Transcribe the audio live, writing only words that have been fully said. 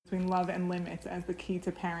between love and limits as the key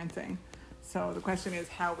to parenting. So the question is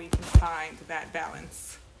how we can find that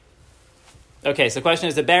balance. Okay, so the question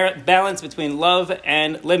is the balance between love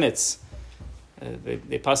and limits.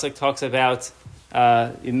 The pasuk talks about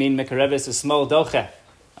Yamin Mekareves, a small doche,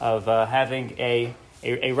 of having a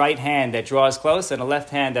right hand that draws close and a left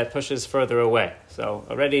hand that pushes further away. So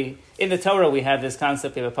already in the Torah we have this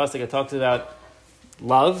concept of a pasuk that talks about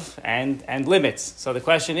love and limits. So the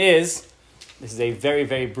question is, this is a very,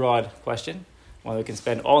 very broad question, one we can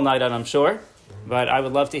spend all night on, I'm sure, but I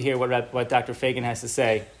would love to hear what Dr. Fagan has to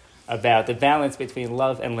say about the balance between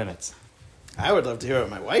love and limits. I would love to hear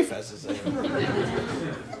what my wife has to say.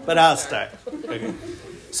 But I'll start. Okay.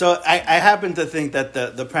 So I happen to think that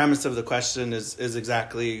the premise of the question is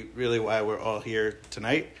exactly really why we're all here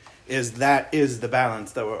tonight, is the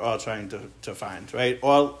balance that we're all trying to find, right?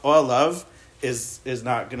 All love is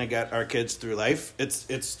not going to get our kids through life.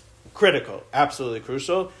 It's critical, absolutely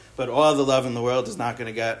crucial, but all the love in the world is not going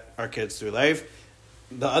to get our kids through life.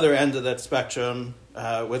 The other end of that spectrum,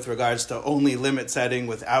 with regards to only limit setting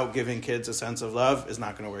without giving kids a sense of love, is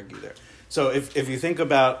not going to work either. So if you think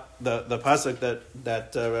about the pasuk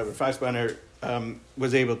that Rabbi Faxbrenner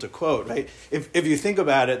was able to quote, right? If you think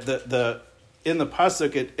about it, in the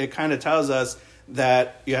pasuk it kind of tells us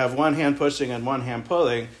that you have one hand pushing and one hand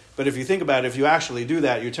pulling. But if you think about it, if you actually do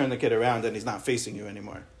that, you turn the kid around and he's not facing you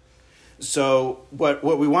anymore. So what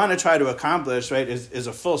we want to try to accomplish, right, is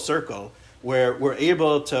a full circle where we're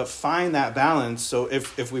able to find that balance. So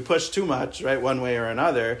if we push too much, right, one way or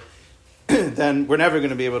another, then we're never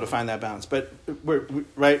going to be able to find that balance. But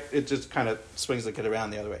right, it just kind of swings the kid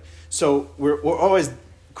around the other way. So we're always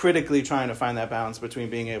critically trying to find that balance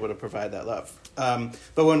between being able to provide that love.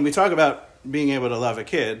 But when we talk about being able to love a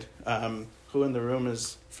kid, who in the room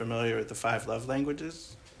is familiar with the 5 love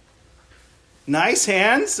languages? Nice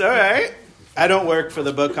hands. All right. I don't work for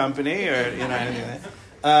the book company or anything like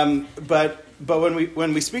that. But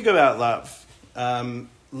when we speak about love,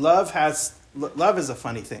 love is a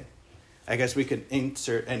funny thing. I guess we could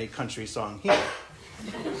insert any country song here.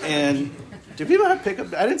 And do people have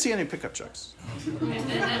pickup? I didn't see any pickup trucks.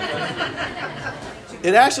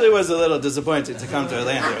 It actually was a little disappointing to come to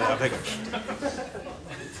Atlanta without pickup trucks.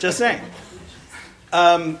 Just saying.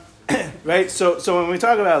 Right? So when we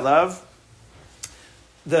talk about love,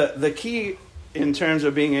 the key in terms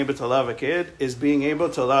of being able to love a kid is being able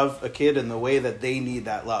to love a kid in the way that they need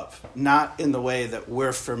that love, not in the way that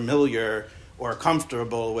we're familiar or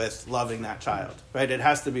comfortable with loving that child, right? It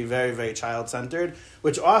has to be very, very child-centered,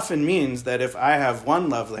 which often means that if I have one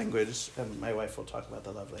love language, and my wife will talk about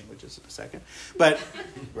the love languages in a second, but,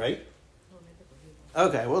 right?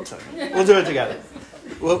 Okay, we'll do it together.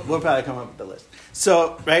 We'll probably come up with the list.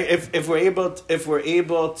 So, right, if we're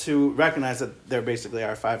able to recognize that there basically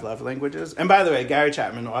are 5 love languages, and by the way, Gary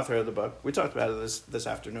Chapman, author of the book, we talked about it this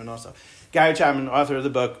afternoon also. Gary Chapman, author of the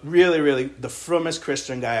book, really, really the frummest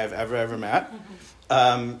Christian guy I've ever met.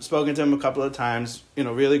 Spoken to him a couple of times,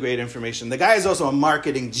 really great information. The guy is also a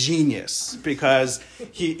marketing genius because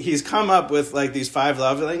he's come up with like these 5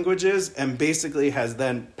 love languages and basically has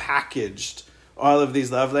then packaged all of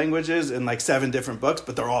these love languages in like 7 different books,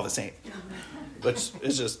 but they're all the same, which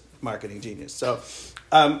is just marketing genius. So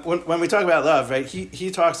when we talk about love, right, he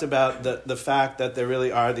talks about the fact that there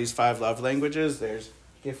really are these 5 love languages. There's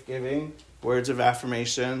gift giving, words of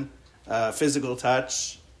affirmation, physical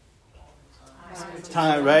touch,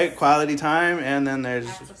 time, right? Quality time, and then there's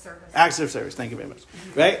acts of service. Thank you very much.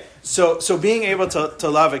 Right? So being able to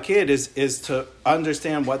love a kid is to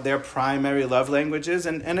understand what their primary love language is,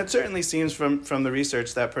 and it certainly seems from the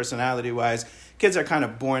research that personality-wise, kids are kind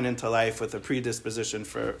of born into life with a predisposition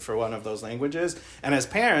for one of those languages. And as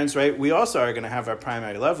parents, right, we also are going to have our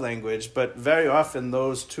primary love language, but very often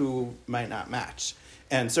those two might not match.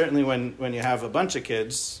 And certainly when you have a bunch of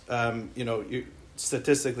kids,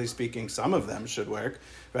 statistically speaking, some of them should work,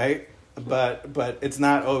 right? But it's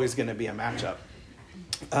not always going to be a matchup.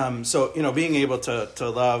 So being able to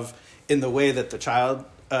love in the way that the child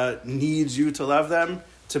needs you to love them,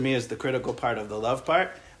 to me, is the critical part of the love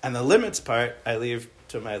part. And the limits part, I leave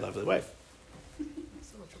to my lovely wife.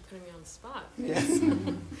 So much for putting me on the spot. Yeah.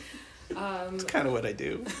 It's kind of what I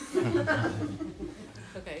do.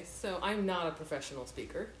 Okay, so I'm not a professional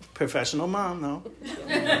speaker. Professional mom, though.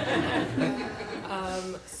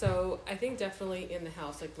 So I think definitely in the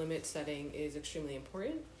house, like limit setting is extremely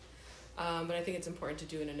important. But I think it's important to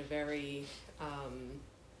do it in a very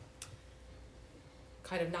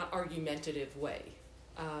kind of not argumentative way.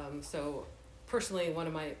 So personally, one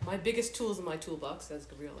of my biggest tools in my toolbox, as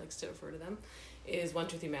Gabriel likes to refer to them, is 1,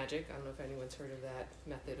 2, 3 magic. I don't know if anyone's heard of that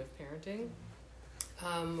method of parenting.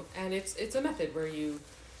 And it's a method where you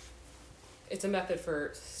it's a method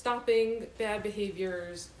for stopping bad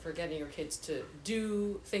behaviors, for getting your kids to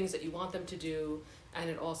do things that you want them to do, and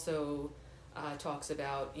it also talks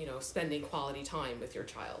about, spending quality time with your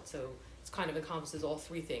child. So it's kind of encompasses all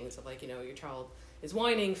three things of like, your child is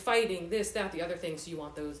whining, fighting, this, that, the other thing, so you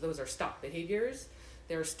want those are stop behaviors.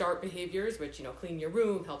 There are start behaviors, which, clean your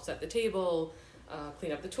room, help set the table,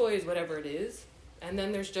 clean up the toys, whatever it is. And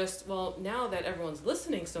then there's just, well, now that everyone's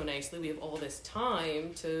listening so nicely, we have all this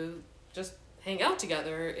time to just hang out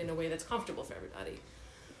together in a way that's comfortable for everybody.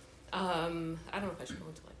 I don't know if I should go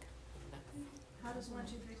into like that. How does 1,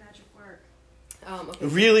 2, 3 magic work? Okay.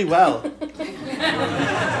 Really well.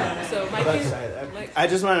 So I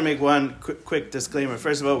just want to make one quick disclaimer.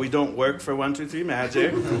 First of all, we don't work for 1, 2, 3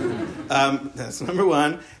 Magic. That's number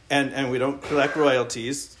one, and we don't collect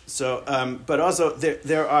royalties. So, but also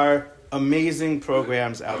there are amazing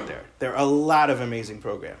programs out there. There are a lot of amazing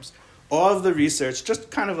programs. All of the research,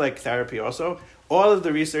 just kind of like therapy also, all of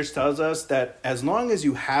the research tells us that as long as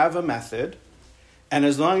you have a method, and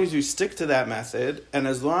as long as you stick to that method, and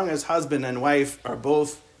as long as husband and wife are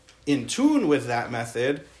both in tune with that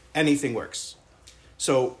method, anything works.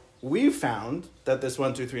 So we've found that this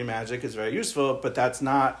 1, 2, 3 magic is very useful, but that's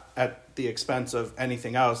not at the expense of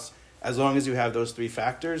anything else. As long as you have those three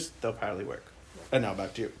factors, they'll probably work. And now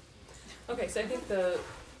back to you. Okay, so I think the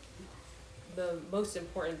most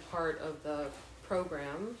important part of the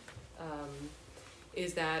program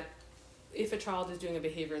is that if a child is doing a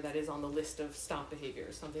behavior that is on the list of stop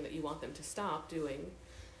behaviors, something that you want them to stop doing,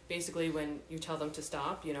 basically when you tell them to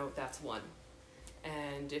stop, that's 1.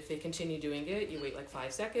 And if they continue doing it, you wait like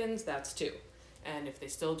 5 seconds, that's 2. And if they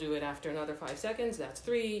still do it after another 5 seconds, that's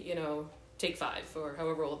 3, take 5, or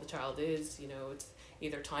however old the child is, it's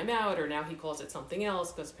either timeout or now he calls it something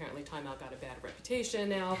else because apparently timeout got a bad reputation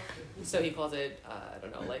now. So he calls it,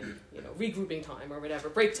 regrouping time or whatever,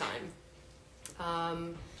 break time.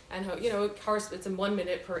 And of course it's in 1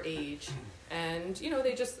 minute per age, and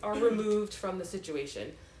they just are removed from the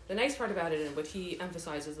situation. The nice part about it, and what he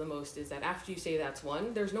emphasizes the most, is that after you say that's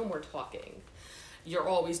 1, there's no more talking. You're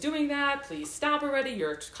always doing that. Please stop already.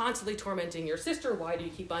 You're constantly tormenting your sister. Why do you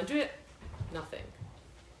keep on doing it? Nothing.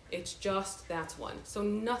 It's just that's 1. So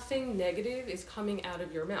nothing negative is coming out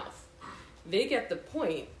of your mouth. They get the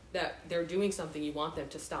point that they're doing something you want them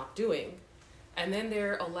to stop doing, and then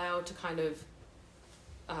they're allowed to kind of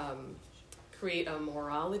create a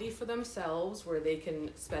morality for themselves where they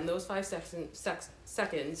can spend those 5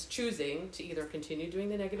 seconds choosing to either continue doing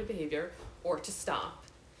the negative behavior or to stop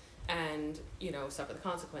and, suffer the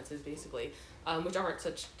consequences, basically, which aren't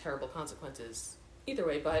such terrible consequences either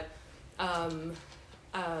way. But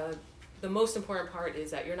the most important part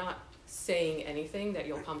is that you're not saying anything that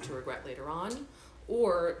you'll come to regret later on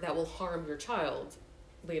or that will harm your child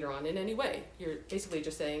later on in any way. You're basically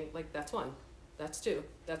just saying, like, that's 1. That's 2.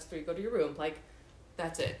 That's 3. Go to your room. Like,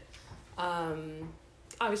 that's it.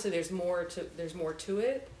 Obviously, there's more to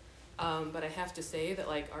it. But I have to say that,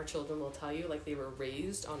 like, our children will tell you, like, they were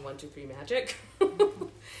raised on 1, 2, 3 magic,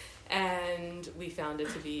 and we found it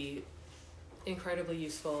to be incredibly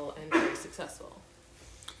useful and very successful.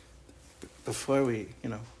 Before we,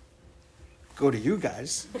 go to you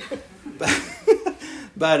guys, but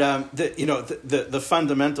the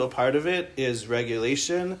fundamental part of it is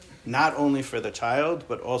regulation, not only for the child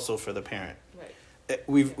but also for the parent. Right.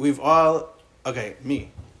 We've all,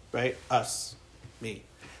 me, right, us, me,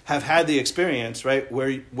 have had the experience, right,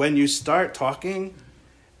 where when you start talking,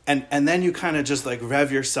 and then you kind of just like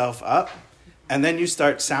rev yourself up, and then you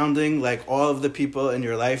start sounding like all of the people in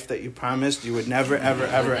your life that you promised you would never, ever,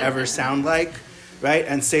 ever, ever sound like. Right?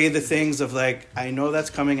 And say the things of like, I know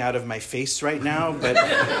that's coming out of my face right now, but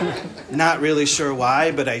not really sure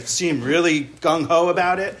why, but I seem really gung-ho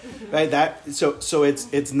about it. Right? So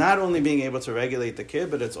it's not only being able to regulate the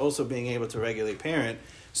kid, but it's also being able to regulate parent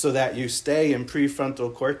so that you stay in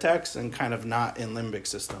prefrontal cortex and kind of not in limbic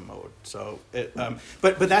system mode. So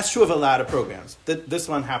but that's true of a lot of programs. This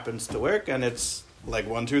one happens to work, and it's like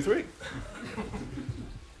 1, 2, 3.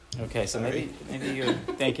 Okay, so maybe you.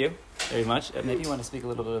 Thank you very much. Maybe you want to speak a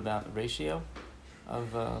little bit about the ratio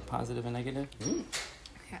of positive and negative.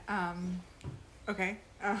 Okay.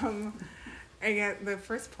 I get the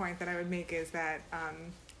first point that I would make is that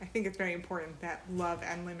I think it's very important that love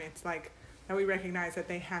and limits, like, that we recognize that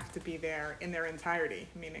they have to be there in their entirety,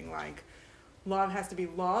 meaning like love has to be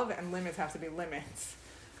love and limits have to be limits.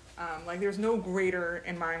 Like, there's no greater,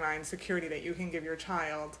 in my mind, security that you can give your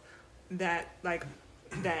child that, like,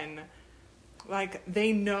 then, like,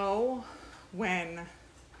 they know when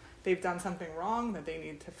they've done something wrong that they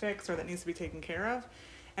need to fix or that needs to be taken care of.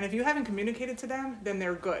 And if you haven't communicated to them, then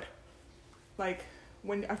they're good. Like,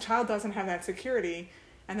 when a child doesn't have that security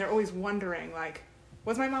and they're always wondering, like,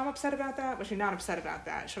 was my mom upset about that? Was she not upset about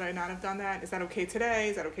that? Should I not have done that? Is that okay today?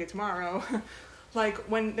 Is that okay tomorrow? Like,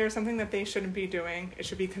 when there's something that they shouldn't be doing, it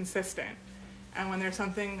should be consistent. And when there's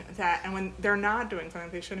something and when they're not doing something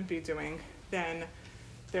they shouldn't be doing, then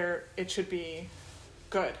it should be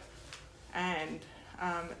good. And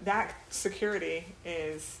that security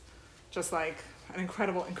is just like an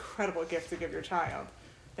incredible, incredible gift to give your child.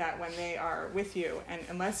 That when they are with you, and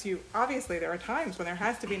unless you, obviously there are times when there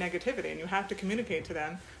has to be negativity and you have to communicate to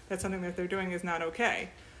them that something that they're doing is not okay.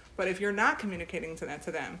 But if you're not communicating to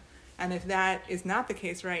them, and if that is not the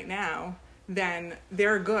case right now, then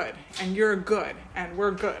they're good, and you're good, and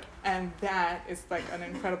we're good. And that is like an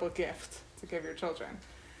incredible gift to give your children.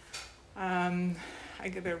 I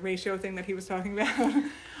get the ratio thing that he was talking about,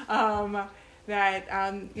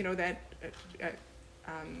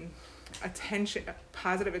 attention,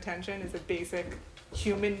 positive attention is a basic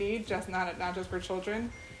human need, not just for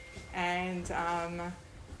children. And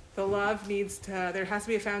the love there has to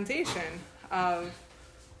be a foundation of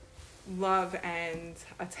love and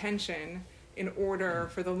attention in order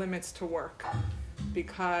for the limits to work.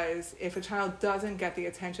 Because if a child doesn't get the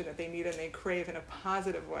attention that they need and they crave in a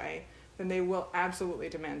positive way, then they will absolutely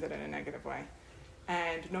demand it in a negative way.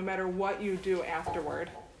 And no matter what you do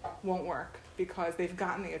afterward, won't work, because they've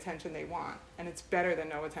gotten the attention they want, and it's better than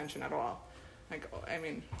no attention at all. Like, I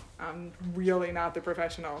mean, I'm really not the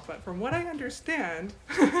professional, but from what I understand,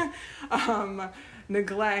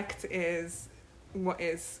 neglect is what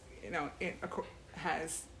is,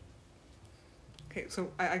 has. Okay,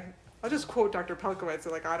 so I'll just quote Dr. Pelkowitz.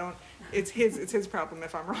 So it's his problem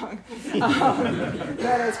if I'm wrong.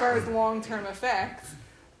 That as far as long-term effects,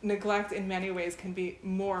 neglect in many ways can be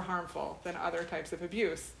more harmful than other types of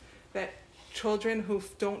abuse. That children who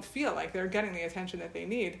don't feel like they're getting the attention that they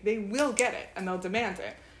need, they will get it and they'll demand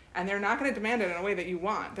it. And they're not going to demand it in a way that you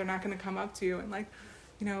want. They're not going to come up to you and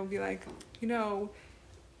be like,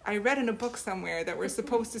 I read in a book somewhere that we're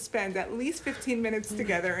supposed to spend at least 15 minutes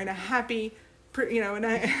together in a happy, in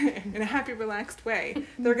a happy, relaxed way.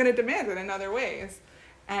 They're going to demand it in other ways.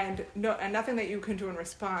 And nothing that you can do in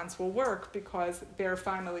response will work because they're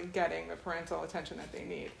finally getting the parental attention that they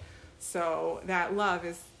need. So that love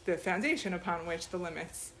is the foundation upon which the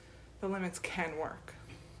limits can work.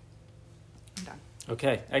 I'm done.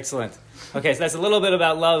 Okay, excellent. Okay, so that's a little bit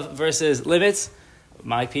about love versus limits.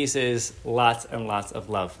 My piece is lots and lots of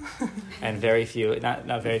love, and very few,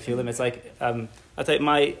 not very few limits. Like I'll tell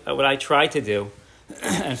you, what I try to do,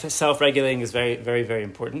 and self-regulating is very, very, very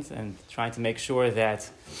important, and trying to make sure that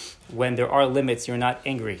when there are limits, you're not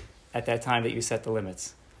angry at that time that you set the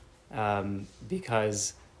limits,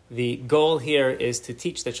 because the goal here is to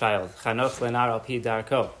teach the child. Chanoch lenar al pi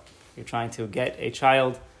darko. You're trying to get a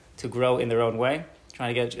child to grow in their own way,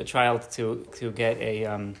 trying to get a child to get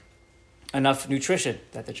enough nutrition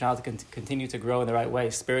that the child can continue to grow in the right way,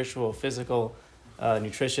 spiritual, physical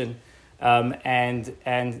nutrition.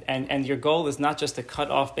 And your goal is not just to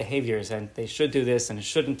cut off behaviors and they should do this and it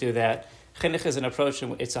shouldn't do that. Chinuch is an approach,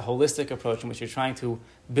 it's a holistic approach in which you're trying to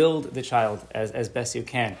build the child as best you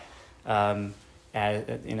can. To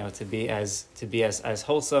be as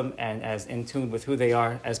wholesome and as in tune with who they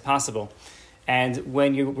are as possible. And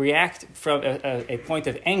when you react from a point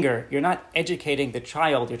of anger, you're not educating the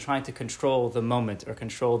child, you're trying to control the moment or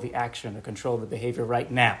control the action or control the behavior right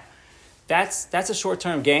now. That's a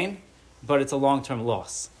short-term gain, but it's a long-term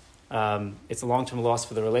loss. It's a long-term loss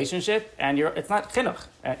for the relationship, and it's not chinuch,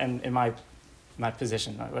 and in my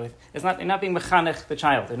position. You're not being mechanech the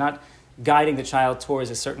child. You're not guiding the child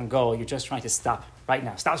towards a certain goal. You're just trying to stop right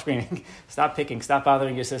now. Stop screaming. Stop picking. Stop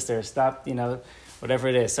bothering your sister. Stop, whatever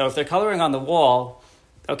it is. So if they're coloring on the wall,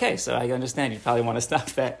 okay, so I understand you probably want to stop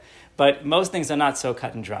that. But most things are not so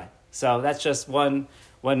cut and dry. So that's just one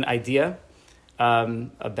idea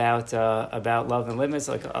about love and limits,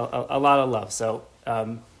 like a lot of love. So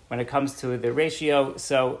when it comes to the ratio,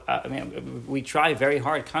 we try very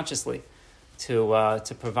hard consciously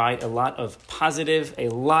to provide a lot of positive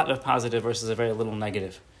versus a very little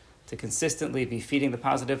negative, to consistently be feeding the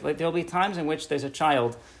positive. Like, there'll be times in which there's a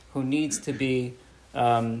child who needs to be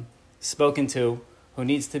spoken to, who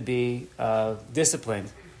needs to be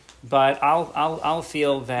disciplined, but I'll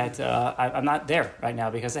feel that I'm not there right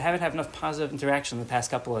now because I haven't had enough positive interaction in the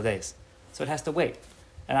past couple of days, so it has to wait.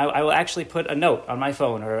 And I will actually put a note on my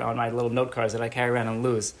phone or on my little note cards that I carry around and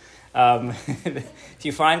lose. If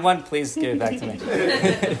you find one, please give it back to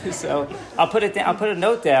me. So I'll put it down. I'll put a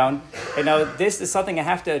note down. This is something I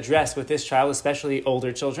have to address with this child, especially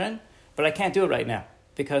older children. But I can't do it right now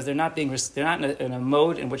because they're not in a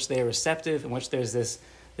mode in which they are receptive, in which there's this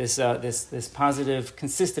this positive,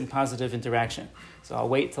 consistent positive interaction. So I'll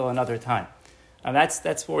wait till another time.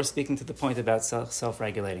 That's what we're speaking to the point about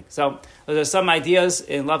self-regulating. So those are some ideas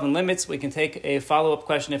in Love and Limits. We can take a follow-up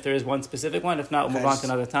question if there is one specific one. If not, we'll move on to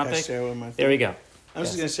another topic. Share one more thing? There we go. I'm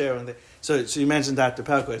just going to share one thing. So you mentioned Dr.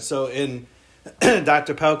 Pelkowitz. So in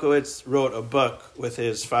Dr. Pelkowitz wrote a book with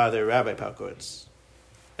his father, Rabbi Pelkowitz.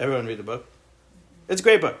 Everyone read the book? It's a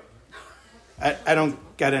great book. I don't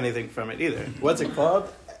get anything from it either. What's it called?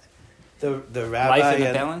 The rabbi Life in the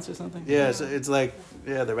and Balance or something? yeah, so it's like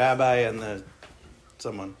the rabbi and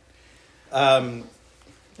someone.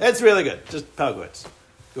 It's really good. Just Pelkowitz.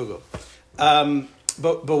 Google.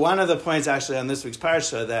 But one of the points actually on this week's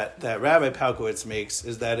parsha that Rabbi Pelkowitz makes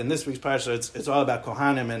is that in this week's parsha it's all about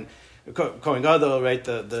Kohanim and Kohen Gadol, right?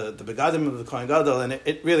 The begadim of the Kohen Gadol, and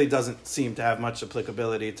it really doesn't seem to have much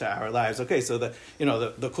applicability to our lives. Okay, so the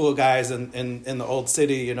cool guys in the old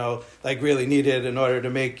city, like really need it in order to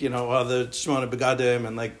make all the Shmona begadim,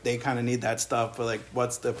 and like they kind of need that stuff. But like,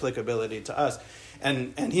 what's the applicability to us?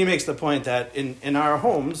 And he makes the point that in our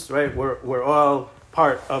homes, right, we're all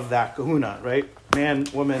part of that kahuna, right? Man,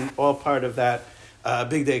 woman, all part of that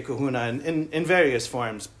big day kahuna in various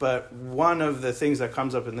forms. But one of the things that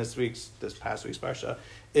comes up in this past week's parsha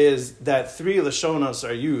is that 3 lashonos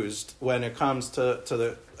are used when it comes to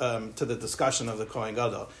the discussion of the Kohen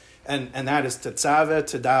Gadol, and that is tetzaveh,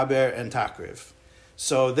 tedaber, and takriv.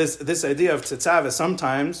 So this idea of tetzaveh,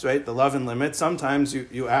 sometimes, right, the love and limit, sometimes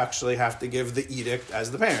you actually have to give the edict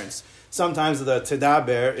as the parents. Sometimes the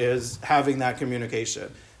tedaber is having that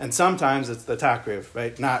communication. And sometimes it's the takriv,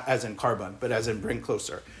 right? Not as in karban, but as in bring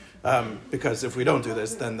closer. Because if we don't do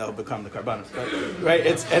this, then they'll become the karbanos. Right?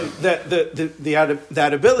 And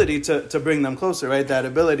that ability to bring them closer, right? That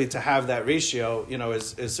ability to have that ratio,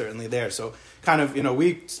 is certainly there. So kind of,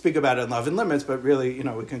 we speak about it in Love and Limits, but really,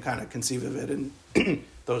 we can kind of conceive of it in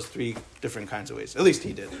those 3 different kinds of ways. At least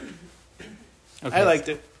he did. Okay. I liked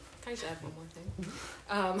it. Can I just add one more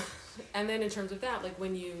thing? And then in terms of that, like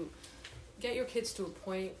when you get your kids to a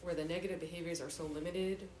point where the negative behaviors are so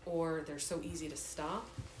limited or they're so easy to stop,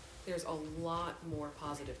 there's a lot more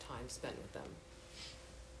positive time spent with them.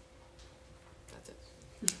 That's it.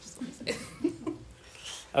 Just want to say it.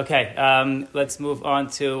 Okay, let's move on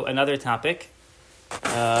to another topic.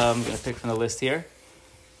 I'm going to pick from the list here.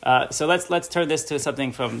 So let's turn this to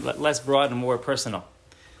something from less broad and more personal.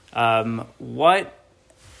 What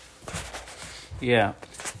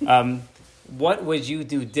would you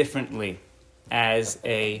do differently as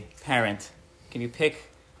a parent? Can you pick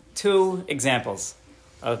 2 examples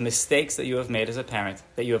of mistakes that you have made as a parent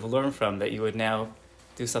that you have learned from that you would now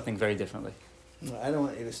do something very differently? No, I don't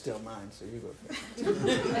want you to steal mine, so you go first.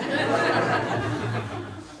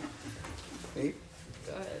 Me?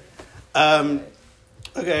 Go ahead.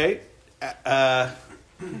 Okay.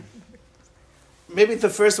 Maybe the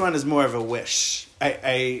first one is more of a wish.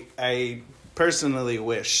 I personally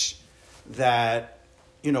wish that,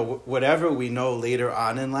 whatever we know later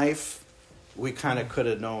on in life, we kind of could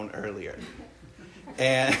have known earlier.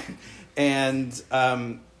 And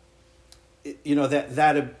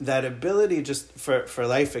that ability just for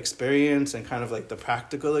life experience and kind of like the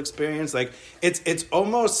practical experience, like it's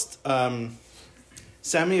almost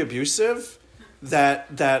semi-abusive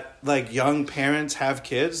that like young parents have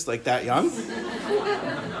kids like that young.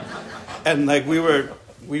 And like we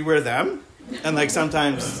were them. And like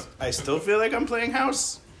sometimes I still feel like I'm playing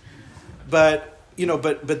house. But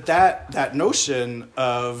that notion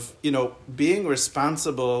of, being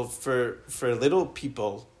responsible for little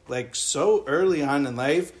people, like so early on in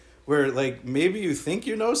life where like maybe you think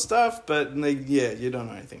you know stuff, but like, you don't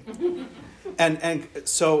know anything. And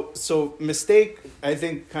so mistake, I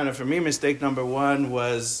think kind of for me, mistake number 1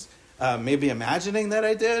 was maybe imagining that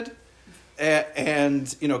I did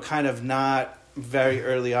and kind of not very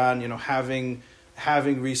early on,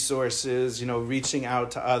 having resources, reaching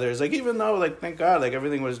out to others. Like, even though, like, thank God, like,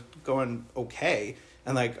 everything was going okay.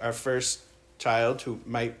 And, like, our first child, who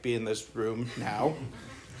might be in this room now,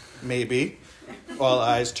 maybe, all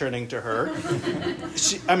eyes turning to her.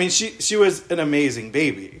 She was an amazing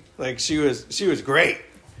baby. Like, she was great.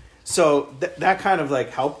 So that kind of,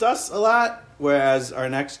 like, helped us a lot, whereas our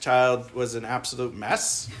next child was an absolute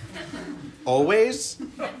mess. Always.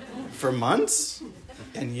 For months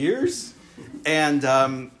and years. And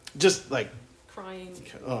just like crying.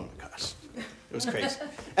 Oh my gosh, it was crazy.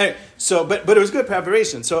 Anyway, so but it was good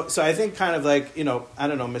preparation. So I think kind of like I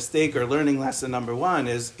don't know, mistake or learning lesson number 1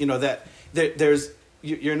 is that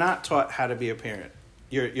you're not taught how to be a parent.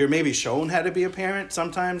 You're maybe shown how to be a parent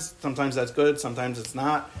sometimes. Sometimes that's good. Sometimes it's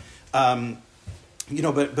not.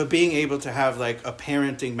 but being able to have like a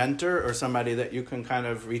parenting mentor or somebody that you can kind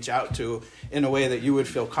of reach out to in a way that you would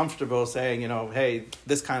feel comfortable saying, hey,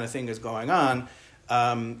 this kind of thing is going on.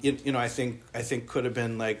 I think could have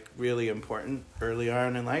been like really important early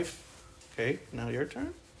on in life. Okay, now your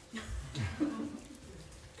turn.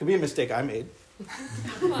 Could be a mistake I made.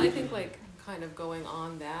 Well, I think like kind of going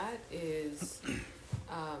on that is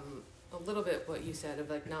a little bit what you said of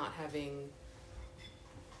like not having.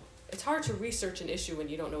 It's hard to research an issue when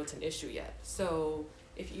you don't know it's an issue yet. So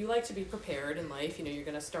if you like to be prepared in life, you're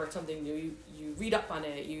going to start something new, you read up on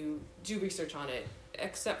it, you do research on it,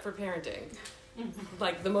 except for parenting.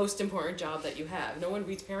 Like the most important job that you have. No one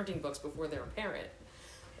reads parenting books before they're a parent.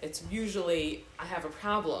 It's usually, I have a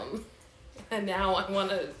problem, and now I want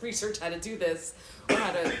to research how to do this, or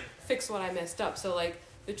how to fix what I messed up. So like,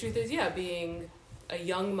 the truth is, being a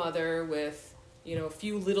young mother with a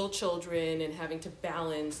few little children and having to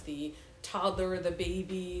balance the toddler, the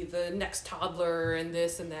baby, the next toddler, and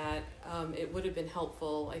this and that, it would have been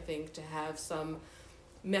helpful, I think, to have some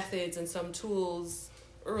methods and some tools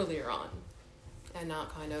earlier on and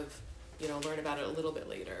not kind of, learn about it a little bit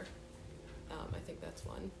later. I think that's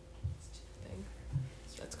one thing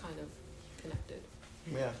that's kind of connected.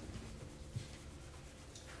 Yeah.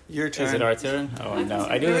 Your turn. Is it our turn? Oh, no.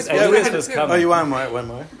 I knew this was Oh, coming. you want one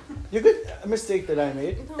more? You're good. A mistake that I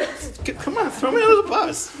made. No, Come on, throw me under the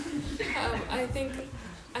bus. I think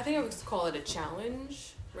I would call it a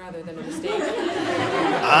challenge rather than a mistake.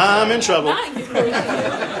 I'm in trouble. Not you.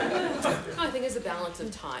 I think it's a balance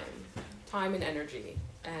of time and energy,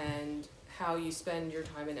 and how you spend your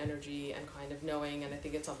time and energy, and kind of knowing. And I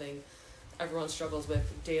think it's something everyone struggles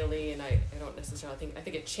with daily. And I don't necessarily think. I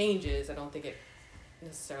think it changes. I don't think it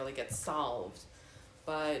necessarily gets solved,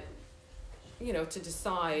 but to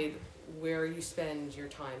decide where you spend your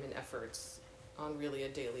time and efforts on really a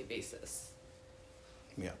daily basis.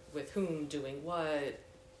 Yeah. With whom, doing what,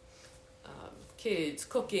 kids,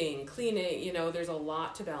 cooking, cleaning, there's a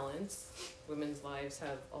lot to balance. Women's lives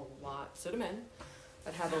have a lot, so do men,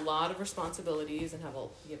 that have a lot of responsibilities and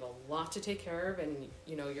you have a lot to take care of, and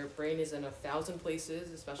your brain is in 1,000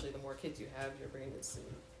 places, especially the more kids you have, your brain is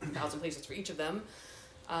in 1,000 places for each of them.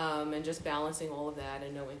 And just balancing all of that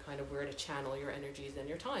and knowing kind of where to channel your energies and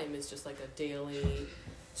your time is just like a daily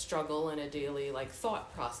struggle and a daily like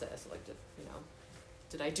thought process. Like,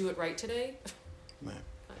 did I do it right today? Right.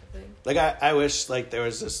 Kind of thing. Like I wish like there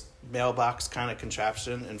was this mailbox kind of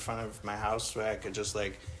contraption in front of my house where I could just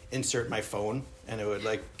like insert my phone and it would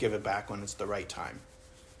like give it back when it's the right time.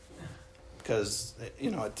 Because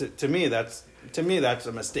to me that's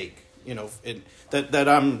a mistake. That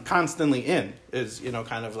I'm constantly in is,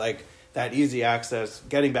 kind of like that easy access,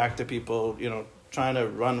 getting back to people, trying to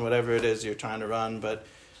run whatever it is you're trying to run, but,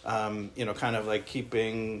 kind of like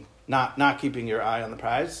not keeping your eye on the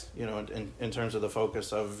prize, in terms of the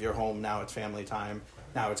focus of your home. Now it's family time,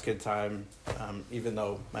 now it's kid time, even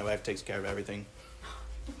though my wife takes care of everything.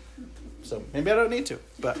 So maybe I don't need to,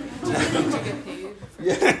 but. To get paid for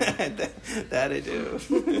Yeah, that I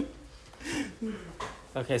do.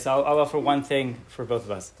 Okay, so I'll offer one thing for both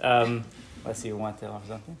of us. Let's see, you want to offer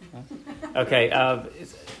something? No? Okay,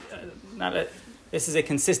 this is a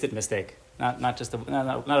consistent mistake, not just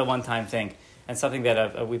not a one-time thing, and something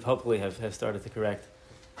that we've hopefully have started to correct.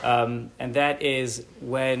 And that is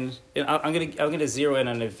when I'm going to zero in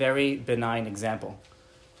on a very benign example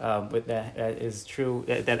that is true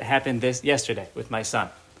that happened yesterday with my son,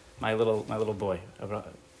 my little boy.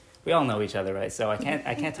 We all know each other, right? So I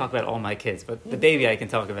can't talk about all my kids, but the baby I can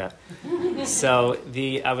talk about. So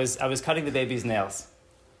I was cutting the baby's nails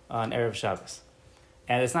on Erev Shabbos,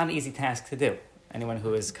 and it's not an easy task to do. Anyone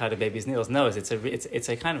who has cut a baby's nails knows it's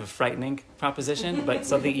a kind of a frightening proposition, but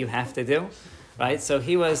something you have to do, right? So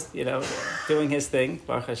he was doing his thing,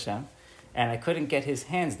 Baruch Hashem, and I couldn't get his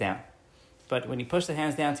hands down. But when you push the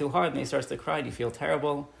hands down too hard and he starts to cry, you feel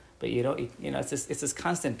terrible. But it's this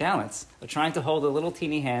constant balance of trying to hold the little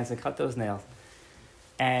teeny hands and cut those nails.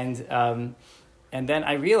 And then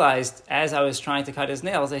I realized as I was trying to cut his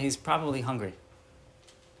nails that he's probably hungry.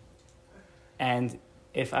 And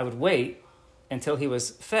if I would wait until he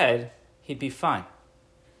was fed, he'd be fine.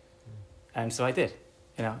 And so I did.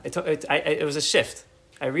 It was a shift.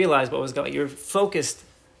 I realized what was going. You're focused.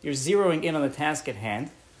 You're zeroing in on the task at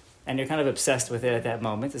hand, and you're kind of obsessed with it at that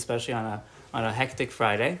moment, especially on a hectic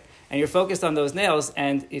Friday. And you're focused on those nails,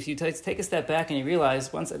 and if you take a step back and you realize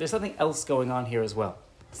there's something else going on here as well.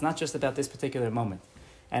 It's not just about this particular moment.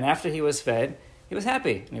 And after he was fed, he was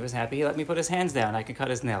happy. And he was happy he let me put his hands down. I could cut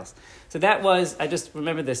his nails. So that was, I just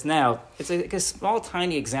remember this now. It's like a small,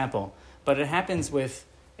 tiny example, but it happens with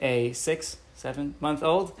a 6-7 month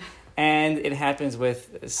old. and it happens with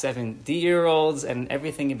 7D-year-olds and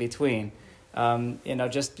everything in between.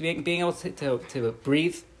 Just being able to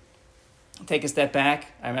breathe, take a step back.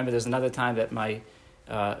 I remember there's another time that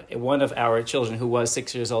one of our children, who was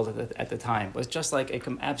 6 years old at the time, was just like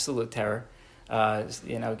an absolute terror,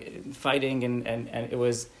 fighting, and it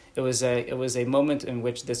was a moment in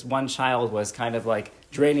which this one child was kind of like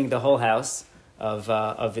draining the whole house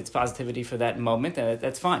of its positivity for that moment, and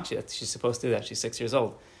that's fine. She's supposed to do that. She's 6 years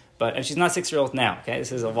old, and she's not 6 years old now. Okay,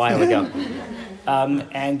 this is a while ago.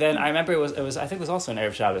 And then I remember it was I think it was also an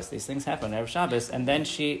Erev Shabbos. These things happen on Erev Shabbos, and then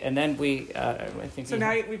we I think. So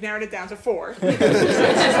now we've narrowed it down to 4. She's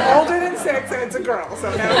older than 6, and it's a girl. So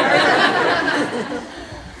now.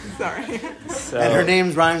 Sorry. And her name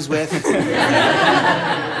rhymes with.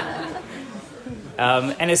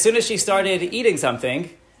 And as soon as she started eating something,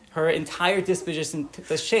 her entire disposition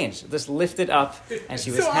just changed, just lifted up, and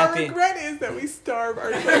she was happy. So our regret is that we starve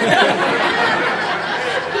our children.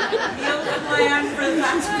 Meal plan for the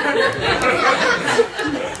last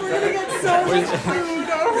We're going to get so much food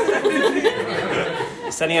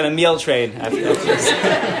over. Sending out a meal train after this.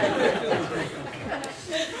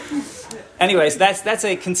 Anyways, that's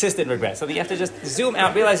a consistent regret. So you have to just zoom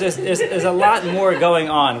out, realize there's a lot more going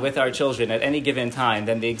on with our children at any given time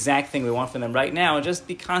than the exact thing we want from them right now, and just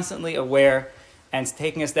be constantly aware and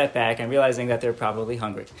taking a step back and realizing that they're probably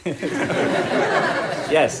hungry.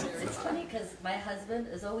 Yes? It's funny because my husband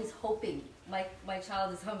is always hoping my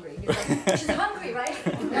child is hungry. He's like, she's hungry, right?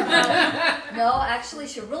 No, actually,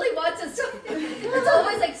 she really wants us to. It's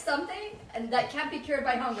always like something, and that can't be cured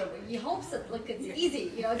by hunger. But he hopes that it's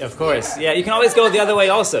easy, just of course, yeah. You can always go the other way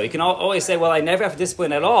also. You can always say, well, I never have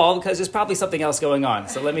discipline at all because there's probably something else going on.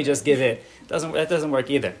 So let me just give it. That doesn't work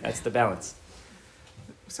either. That's the balance.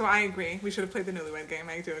 So I agree. We should have played the newlywed game.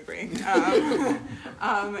 I do agree. And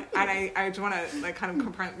I just want to kind of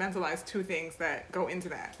compartmentalize 2 things that go into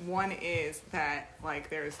that. One is that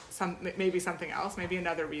there's maybe something else, maybe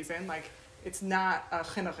another reason. It's not a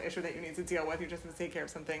chinuch issue that you need to deal with. You just have to take care of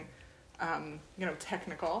something,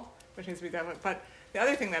 technical, which needs to be dealt with. But the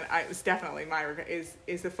other thing that was definitely my regret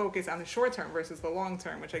is the focus on the short term versus the long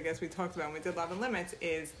term, which I guess we talked about when we did Love and Limits.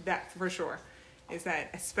 Is that for sure? Is that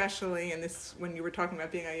especially in this, when you were talking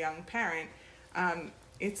about being a young parent,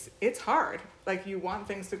 it's hard. You want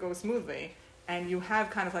things to go smoothly, and you have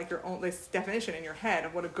kind of your own this definition in your head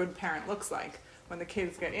of what a good parent looks like when the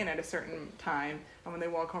kids get in at a certain time, and when they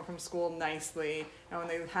walk home from school nicely, and when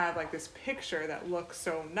they have this picture that looks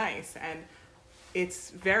so nice, and it's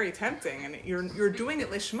very tempting, and you're doing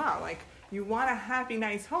it lishma, you want a happy,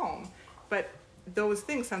 nice home, but those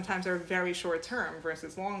things sometimes are very short term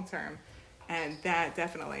versus long term. And that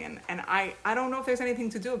definitely, and I don't know if there's anything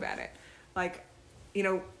to do about it.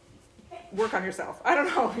 Work on yourself. I don't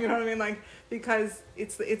know, you know what I mean? Because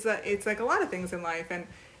it's like a lot of things in life, and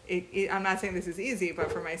I'm not saying this is easy,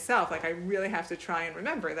 but for myself, I really have to try and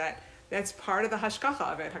remember that that's part of the hashgacha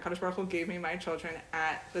of it. HaKadosh Baruch Hu gave me my children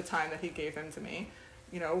at the time that He gave them to me,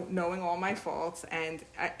 knowing all my faults, and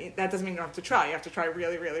that doesn't mean you don't have to try. You have to try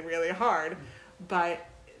really, really, really hard, but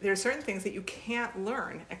there are certain things that you can't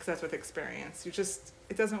learn except with experience.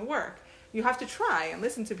 It doesn't work. You have to try and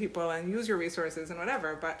listen to people and use your resources and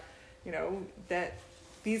whatever, but that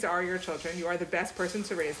these are your children. You are the best person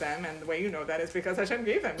to raise them, and the way you know that is because Hashem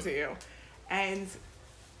gave them to you.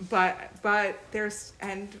 But there's,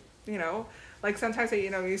 and sometimes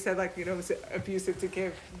you said it's abusive to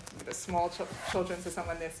give small children to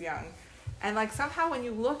someone this young, and somehow when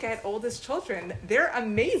you look at oldest children, they're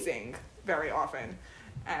amazing very often.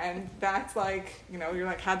 And that's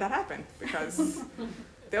you're how'd that happen? Because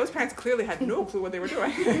those parents clearly had no clue what they were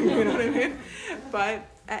doing. You know what I mean? But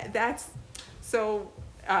that's so.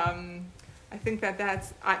 I think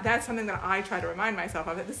that's something that I try to remind myself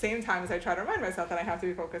of at the same time as I try to remind myself that I have to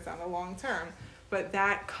be focused on the long term. But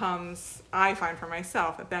that comes, I find for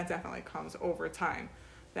myself that definitely comes over time.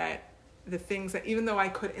 That the things that, even though I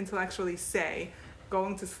could intellectually say,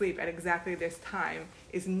 going to sleep at exactly this time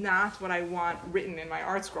is not what I want written in my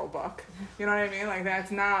art scroll book. You know what I mean?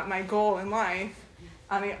 That's not my goal in life.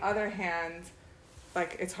 On the other hand,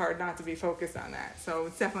 it's hard not to be focused on that. So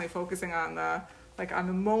it's definitely focusing on the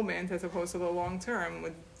moment as opposed to the long term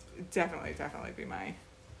would definitely be my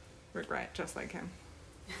regret, just like him.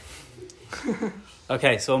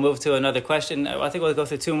 Okay, so we'll move to another question. I think we'll go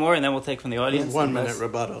through 2 more, and then we'll take from the audience. 1 minute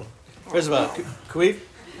rebuttal. First of all, can we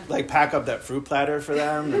pack up that fruit platter for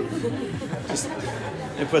them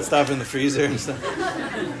and put stuff in the freezer and stuff?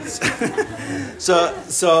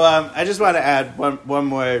 So I just want to add one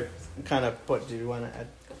more kind of point. Do you want to add?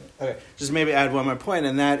 Okay, just maybe add one more point,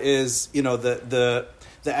 and that is the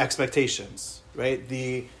expectations, right?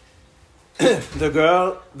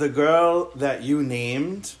 the girl that you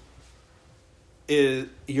named, is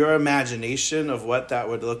your imagination of what that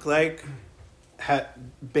would look like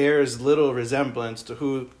bears little resemblance to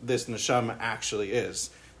who this neshama actually is.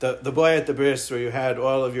 The boy at the bris, where you had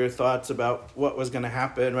all of your thoughts about what was going to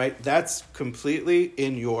happen, right? That's completely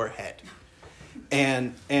in your head,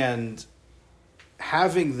 and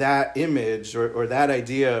having that image or that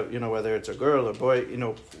idea, whether it's a girl or boy,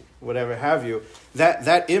 whatever have you,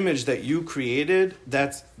 that image that you created,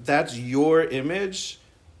 that's your image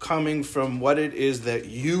coming from what it is that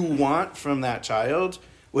you want from that child,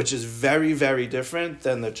 which is very, very different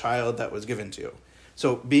than the child that was given to you.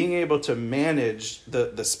 So being able to manage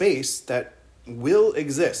the space that will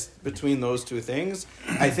exist between those two things,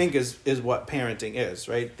 I think is what parenting is,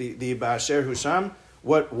 right? The Ba'asher Husham,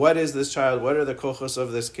 what is this child? What are the kochos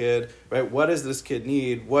of this kid, right? What does this kid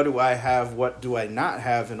need? What do I have? What do I not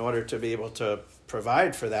have in order to be able to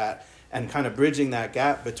provide for that? And kind of bridging that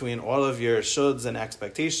gap between all of your shoulds and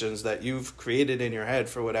expectations that you've created in your head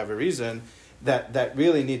for whatever reason that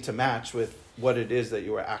really need to match with what it is that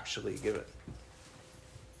you were actually given.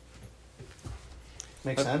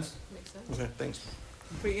 Make sense? Makes sense. Okay, thanks.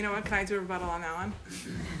 But you know what? Can I do a rebuttal on that one?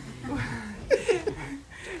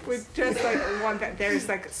 With just one that there's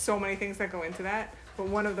so many things that go into that, but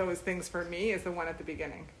one of those things for me is the one at the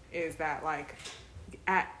beginning. Is that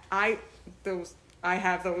I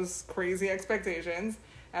have those crazy expectations,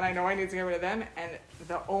 and I know I need to get rid of them. And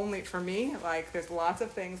for me, there's lots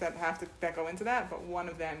of things that go into that, but one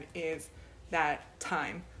of them is that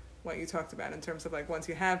time. What you talked about in terms of once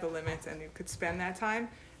you have the limits and you could spend that time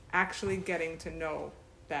actually getting to know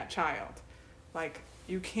that child.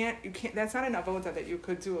 You can't, that's not an avoda that you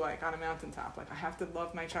could do on a mountaintop. I have to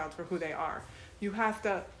love my child for who they are. You have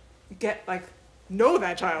to know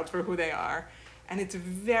that child for who they are. And it's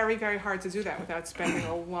very, very hard to do that without spending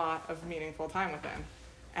a lot of meaningful time with them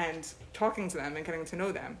and talking to them and getting to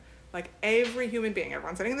know them. Every human being,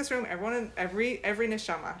 everyone sitting in this room, every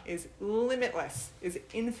neshama is limitless, is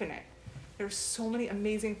infinite. There's so many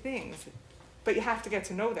amazing things, but you have to get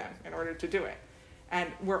to know them in order to do it. And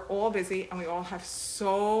we're all busy and we all have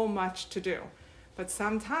so much to do. But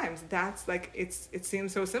sometimes that's it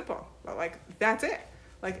seems so simple, but that's it.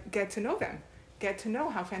 Get to know them. Get to know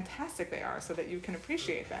how fantastic they are so that you can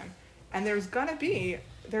appreciate them. And there's gonna be,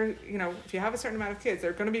 if you have a certain amount of kids,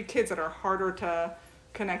 there are gonna be kids that are harder to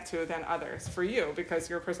connect to than others for you because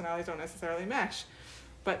your personalities don't necessarily mesh.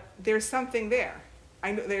 But there's something there.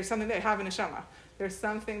 I know there's something there, have a neshama. There's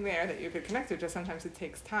something there that you could connect to, just sometimes it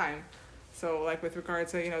takes time. So with regard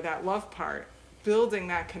to, that love part, building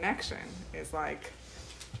that connection is that's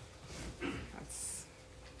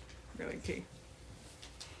really key.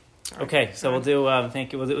 Sorry. Okay, so we'll do.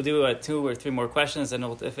 Thank you. We'll do 2 or 3 more questions, and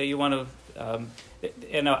if you want to,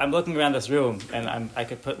 I'm looking around this room, and I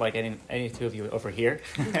could put any 2 of you over here.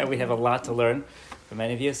 We have a lot to learn from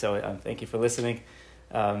many of you. So thank you for listening,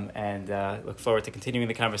 and look forward to continuing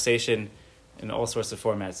the conversation in all sorts of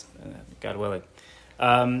formats, God willing.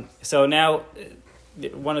 So now,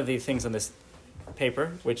 one of the things on this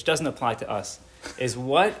paper, which doesn't apply to us, is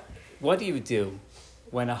what do you do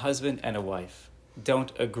when a husband and a wife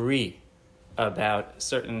don't agree about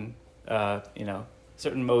certain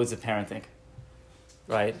modes of parenting,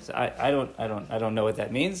 right? So I don't know what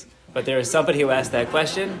that means, but there is somebody who asked that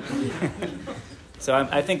question. So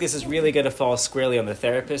I think this is really going to fall squarely on the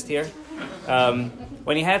therapist here.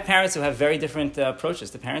 When you have parents who have very different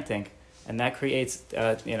approaches to parenting, and that creates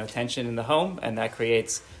tension in the home, and that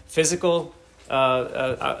creates physical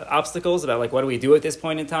obstacles about what do we do at this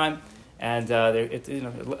point in time. And it's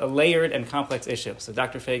a layered and complex issue. So,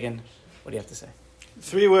 Dr. Fagan, what do you have to say?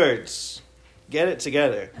 3 words. Get it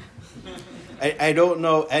together. I don't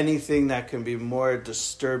know anything that can be more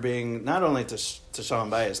disturbing, not only to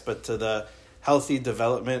Shalom Bayis, but to the healthy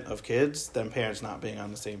development of kids than parents not being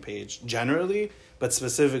on the same page generally, but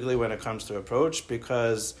specifically when it comes to approach,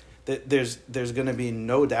 because there's going to be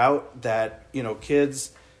no doubt that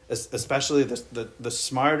kids, especially the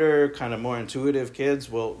smarter, kind of more intuitive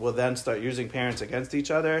kids, will then start using parents against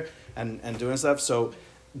each other and doing stuff. So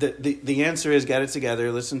the answer is get it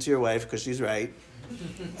together, listen to your wife because she's right,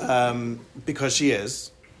 because she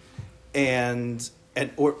is,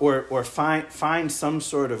 or find some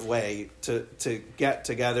sort of way to get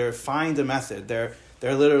together, find a method. There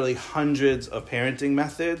are literally hundreds of parenting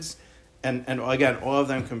methods. And again, all of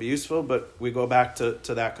them can be useful, but we go back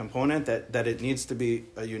to that component that it needs to be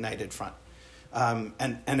a united front.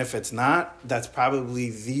 And if it's not, that's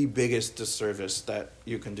probably the biggest disservice that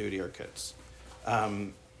you can do to your kids.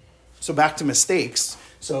 So back to mistakes.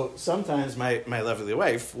 So sometimes my lovely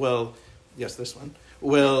wife will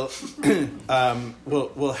will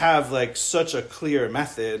will have like such a clear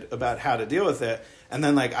method about how to deal with it, and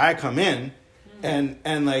then like I come in,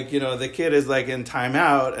 and like, you know, the kid is like in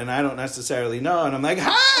timeout, and I don't necessarily know, and I'm like,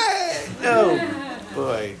 hi, oh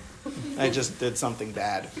boy, I just did something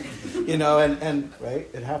bad, you know, and right,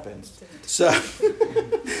 it happens. So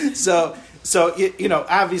you know,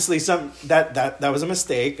 obviously that was a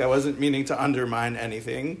mistake. I wasn't meaning to undermine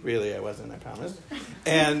anything. Really, I wasn't. I promise.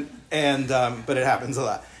 And but it happens a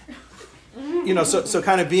lot. You know, so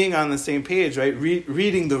kind of being on the same page, right?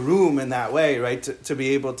 Reading the room in that way, right? To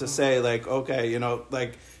be able to say like, okay, you know,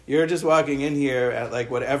 like you're just walking in here at like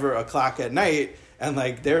whatever o'clock at night, and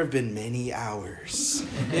like there have been many hours,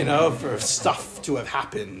 you know, for stuff to have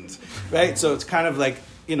happened, right? So it's kind of like,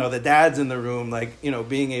 you know, the dad's in the room, like, you know,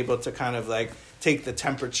 being able to kind of like take the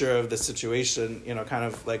temperature of the situation, you know, kind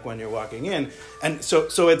of like when you're walking in. And so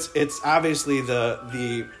it's obviously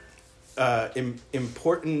the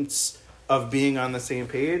importance of being on the same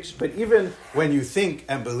page, but even when you think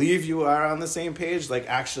and believe you are on the same page, like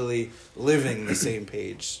actually living the same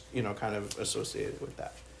page, you know, kind of associated with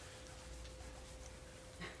that.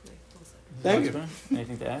 Thank you.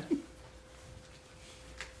 Anything to add?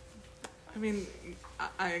 I mean,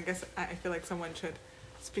 I guess I feel like someone should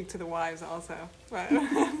speak to the wives also, but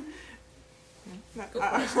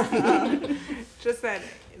just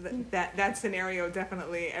that scenario,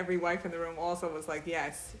 definitely every wife in the room also was like,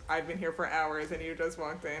 yes, I've been here for hours and you just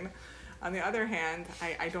walked in. On the other hand,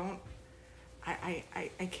 I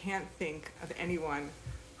can't think of anyone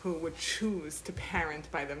who would choose to parent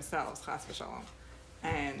by themselves, chas v'shalom.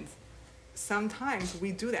 And sometimes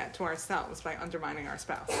we do that to ourselves by undermining our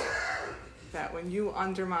spouse. That when you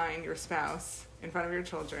undermine your spouse in front of your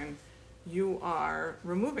children, you are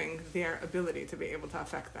removing their ability to be able to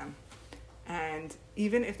affect them. And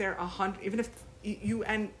even if they're 100, even if you,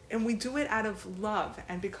 and we do it out of love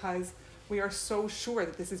and because we are so sure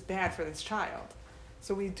that this is bad for this child.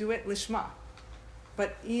 So we do it lishma.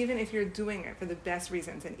 But even if you're doing it for the best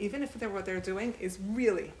reasons, and even if what they're doing is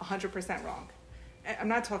really 100% wrong, I'm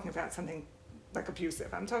not talking about something like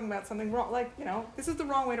abusive. I'm talking about something wrong, like, you know, this is the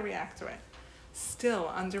wrong way to react to it. Still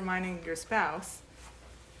undermining your spouse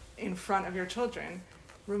in front of your children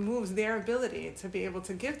removes their ability to be able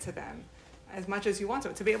to give to them as much as you want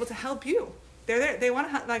to be able to help you. They're there, they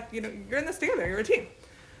want to, like, you know, you're in this together, you're a team.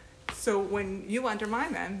 So when you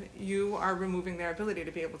undermine them, you are removing their ability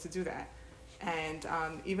to be able to do that. And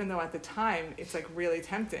even though at the time it's like really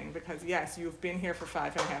tempting because yes, you've been here for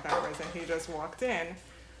 5.5 hours and he just walked in,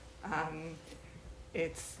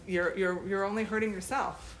 it's you're only hurting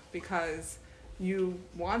yourself because you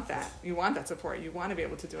want that support, you want to be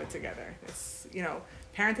able to do it together. It's, you know,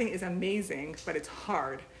 parenting is amazing, but it's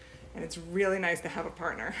hard, and it's really nice to have a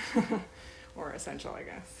partner, or essential, I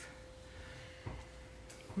guess.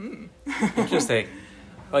 Interesting.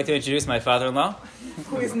 I'd like to introduce my father-in-law.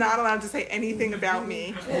 Who is not allowed to say anything about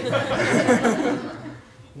me.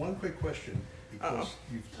 One quick question, because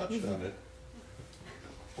you've touched on it,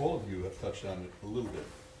 all of you have touched on it a little bit,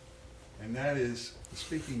 and that is,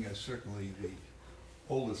 speaking as certainly the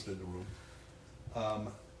oldest in the room,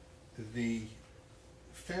 the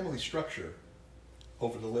family structure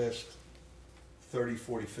over the last 30,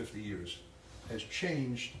 40, 50 years has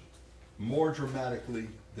changed more dramatically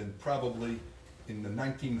than probably in the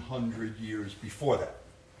 1900 years before that.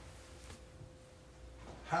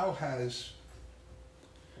 How has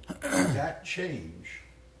that changed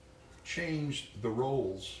the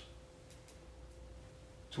roles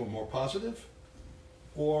to a more positive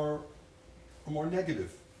or a more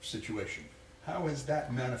negative situation? How has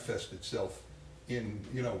that manifested itself in,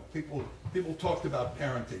 you know, people talked about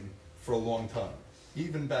parenting for a long time,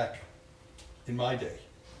 even back in my day.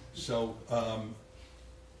 So,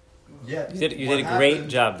 yet you did a great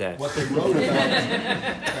job, Dad. What they wrote about,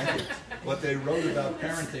 thank you. What they wrote about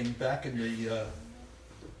parenting back in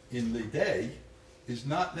the day is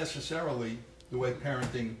not necessarily the way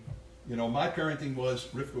parenting. You know, my parenting was,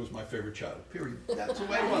 Rivka was my favorite child, period. That's the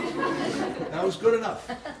way it was. That was good enough.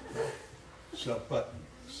 So, but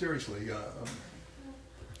seriously,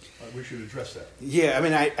 we should address that. Yeah, I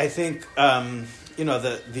mean, I think, you know,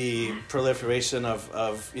 the proliferation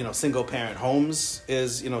of, you know, single parent homes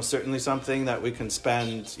is, you know, certainly something that we can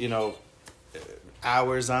spend, you know,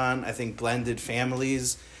 hours on. I think blended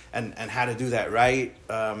families and how to do that right,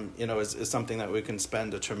 you know, is something that we can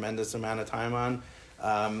spend a tremendous amount of time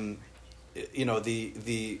on. You know,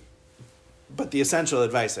 but the essential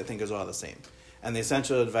advice, I think, is all the same. And the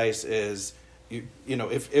essential advice is, you know,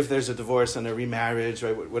 if there's a divorce and a remarriage,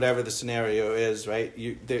 right, whatever the scenario is, right,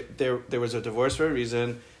 there was a divorce for a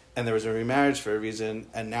reason, and there was a remarriage for a reason,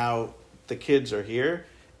 and now the kids are here,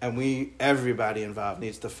 and everybody involved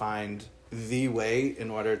needs to find the way in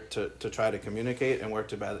order to try to communicate and work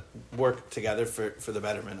together for the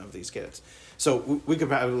betterment of these kids. So we could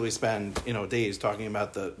probably spend days talking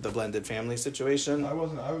about the blended family situation. I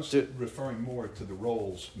was referring more to the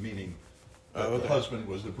roles, meaning that Okay. the husband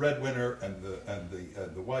was the breadwinner and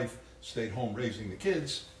the wife stayed home raising the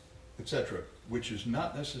kids, etc., which is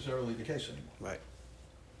not necessarily the case anymore. Right.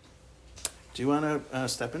 Do you want to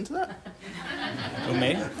step into that? Who,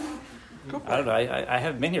 me? I don't know. I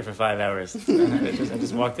haven't been here for 5 hours. I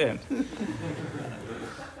just walked in.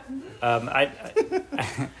 I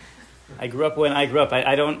grew up when I grew up.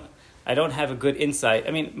 I don't have a good insight.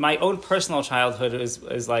 I mean, my own personal childhood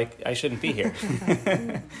is like I shouldn't be here.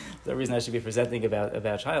 The reason I should be presenting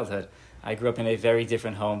about childhood. I grew up in a very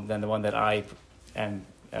different home than the one that I am,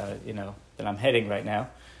 that I'm heading right now,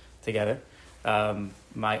 together.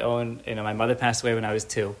 My mother passed away when I was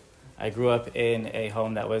 2. I grew up in a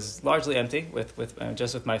home that was largely empty,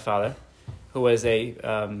 with my father, who was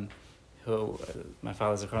my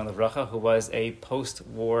father's a Zechron Livracha, who was a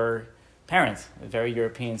post-war parent, a very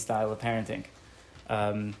European style of parenting.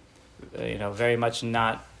 Very much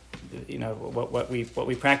not, what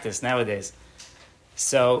we practice nowadays.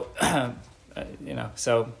 So,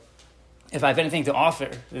 so if I have anything to offer,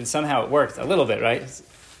 then somehow it worked a little bit, right?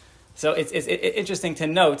 So it's interesting to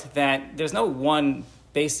note that there's no one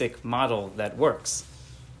basic model that works,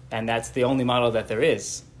 and that's the only model that there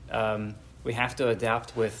is. We have to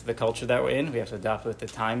adapt with the culture that we're in. We have to adapt with the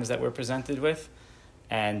times that we're presented with.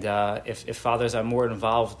 And if fathers are more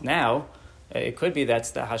involved now, it could be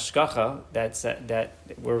that's the hashgacha, that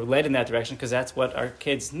we're led in that direction because that's what our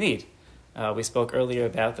kids need. We spoke earlier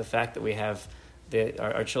about the fact that we have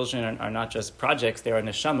our children are not just projects, they are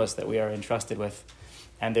neshamas that we are entrusted with.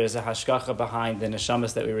 And there's a hashgacha behind the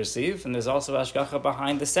neshamas that we receive, and there's also a hashgacha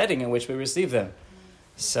behind the setting in which we receive them.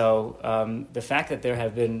 So the fact that there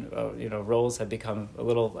have been, roles have become a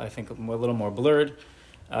little more blurred.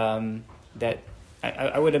 That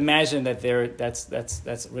I would imagine that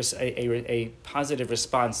that's a positive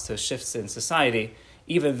response to shifts in society,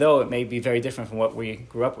 even though it may be very different from what we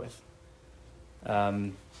grew up with.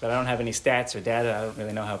 But I don't have any stats or data. I don't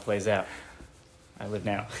really know how it plays out. I live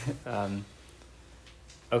now.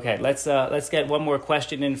 Okay, let's get one more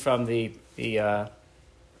question in from the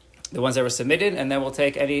ones that were submitted, and then we'll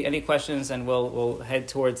take any questions, and we'll head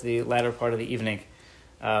towards the latter part of the evening,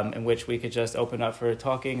 in which we could just open up for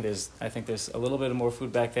talking. I think there's a little bit more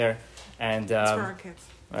food back there, and It's for our kids.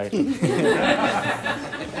 right.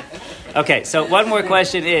 Okay, so one more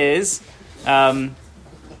question is,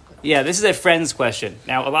 this is a friends question.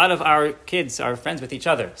 Now, a lot of our kids are friends with each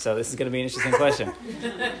other, so this is going to be an interesting question.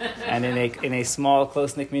 And in a small,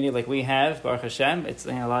 close-knit community like we have, Baruch Hashem,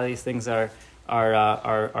 a lot of these things are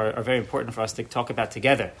very important for us to talk about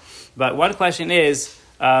together. But one question is,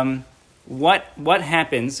 what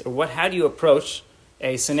happens, or how do you approach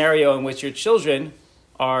a scenario in which your children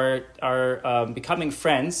are becoming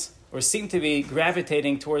friends, or seem to be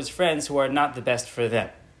gravitating towards friends who are not the best for them?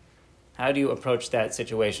 How do you approach that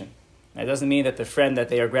situation? Now, it doesn't mean that the friend that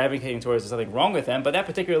they are gravitating towards is something wrong with them, but that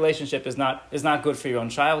particular relationship is not good for your own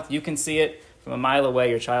child. You can see it from a mile away.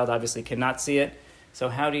 Your child obviously cannot see it. So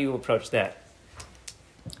how do you approach that?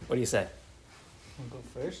 What do you say? I'll go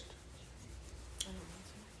first.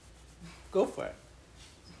 Go for it,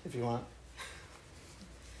 if you want.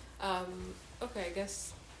 Okay,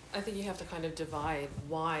 I think you have to kind of divide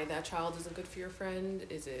why that child isn't good for your friend.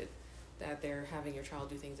 Is it that they're having your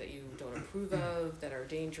child do things that you don't approve of, that are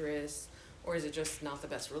dangerous, or is it just not the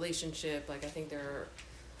best relationship? I think there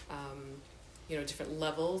are, different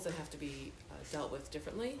levels that have to be dealt with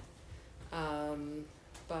differently.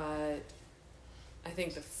 But I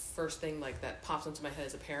think the first thing that pops into my head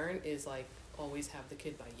as a parent is always have the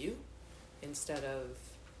kid by you instead of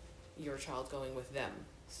your child going with them.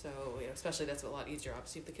 So, especially that's a lot easier,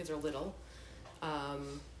 obviously, if the kids are little.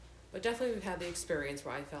 But definitely we've had the experience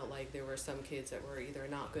where I felt like there were some kids that were either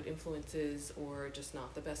not good influences or just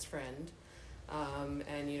not the best friend. And,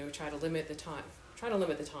 try to limit the time,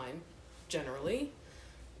 generally.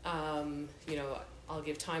 I'll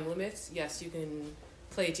give time limits. Yes, you can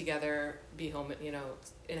play together, be home, in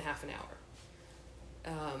a half an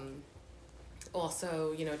hour.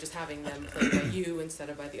 Also, just having them play by you instead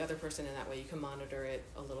of by the other person, and that way you can monitor it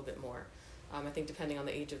a little bit more. I think depending on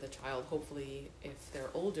the age of the child, hopefully if they're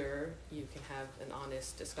older, you can have an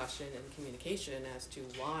honest discussion and communication as to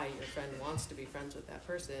why your friend wants to be friends with that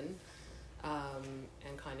person,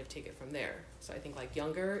 and kind of take it from there. So I think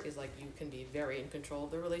younger is you can be very in control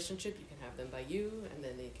of the relationship. You can have them by you, and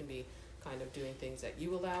then they can be kind of doing things that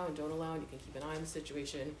you allow and don't allow, and you can keep an eye on the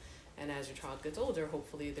situation. And as your child gets older,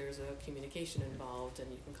 hopefully there's a communication involved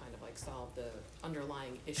and you can kind of like solve the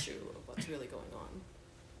underlying issue of what's really going on.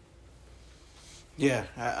 Yeah,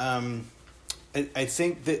 I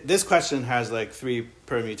think this question has like three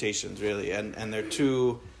permutations really, and there are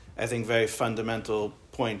two, I think, very fundamental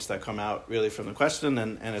points that come out really from the question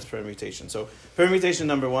and its permutation. So permutation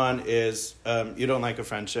number one is you don't like a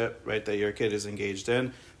friendship, right, that your kid is engaged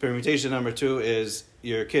in. Permutation number two is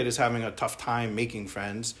your kid is having a tough time making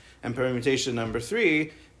friends. And permutation number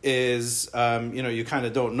three is, you kind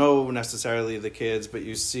of don't know necessarily the kids, but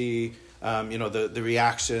you see, the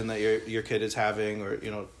reaction that your kid is having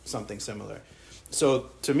or, something similar. So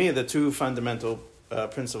to me, the two fundamental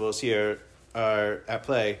principles here are at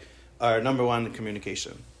play are number one,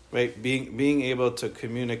 communication, right? Being able to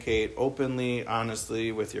communicate openly,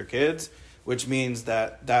 honestly with your kids, which means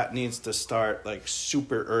that needs to start like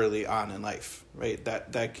super early on in life, right?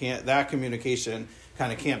 That communication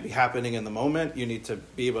kind of can't be happening in the moment. You need to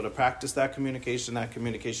be able to practice that communication. That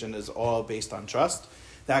communication is all based on trust.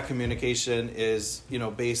 That communication is,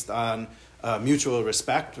 based on mutual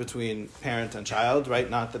respect between parent and child, right?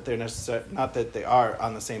 Not that they are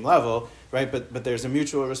on the same level, right? But there's a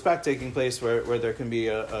mutual respect taking place where there can be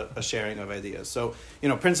a sharing of ideas. So,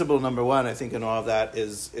 principle number one, I think, in all of that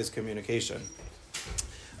is communication.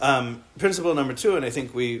 Principle number two, and I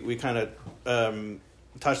think we kind of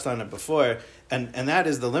touched on it before, and that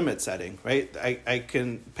is the limit setting, right?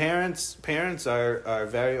 Parents are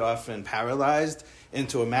very often paralyzed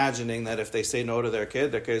into imagining that if they say no to their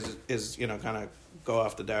kid is kind of go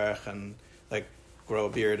off the derech and like grow a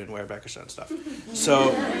beard and wear bekasha and stuff.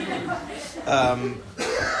 So,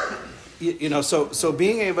 so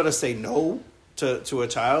being able to say no to a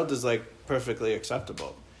child is like perfectly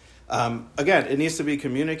acceptable. Again, it needs to be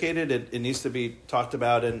communicated. It needs to be talked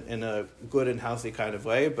about in a good and healthy kind of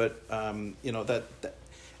way. But that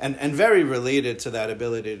and very related to that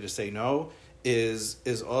ability to say no is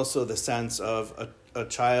also the sense of a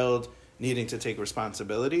child needing to take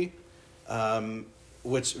responsibility,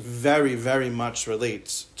 which very, very much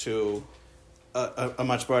relates to a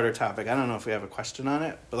much broader topic. I don't know if we have a question on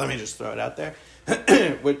it, but let me just throw it out there.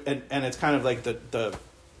 And it's kind of like the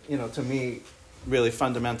to me, really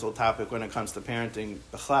fundamental topic when it comes to parenting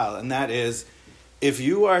b'chlal, and that is, if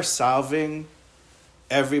you are solving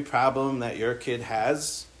every problem that your kid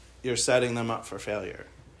has, you're setting them up for failure.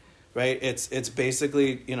 Right? It's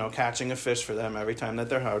basically, catching a fish for them every time that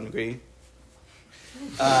they're hungry.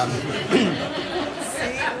 See,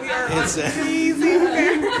 we are amazing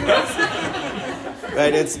parents.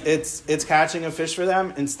 Right? It's catching a fish for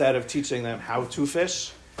them instead of teaching them how to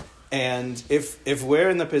fish. And if we're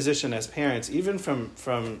in the position as parents, even from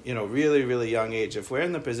really, really young age, if we're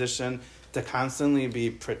in the position to constantly be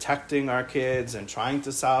protecting our kids and trying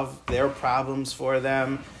to solve their problems for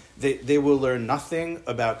them, they will learn nothing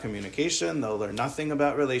about communication. They'll learn nothing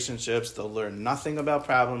about relationships. They'll learn nothing about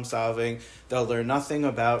problem solving. They'll learn nothing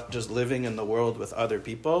about just living in the world with other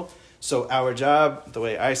people. So our job, the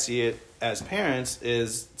way I see it as parents,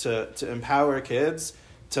 is to empower kids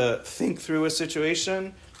to think through a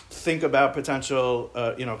situation, think about potential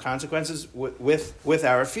consequences with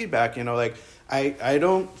our feedback. I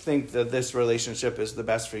don't think that this relationship is the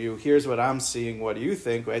best for you. Here's what I'm seeing. What do you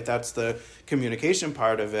think? Right? That's the communication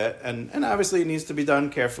part of it. And obviously it needs to be done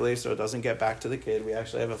carefully so it doesn't get back to the kid. We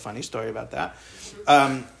actually have a funny story about that.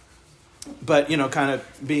 But, kind of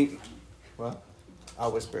being... Well,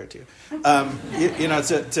 I'll whisper it to you. To Can you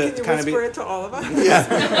kind of be... whisper it to all of us?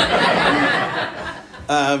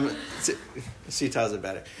 Yeah. She tells it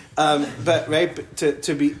better. But right,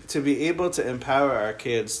 to be able to empower our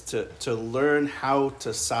kids to learn how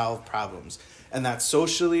to solve problems, and that's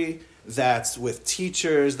socially, that's with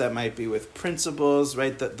teachers, that might be with principals,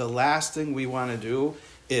 right? The last thing we want to do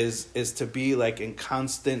is to be like in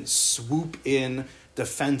constant swoop in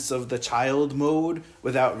defense of the child mode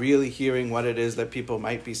without really hearing what it is that people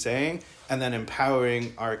might be saying, and then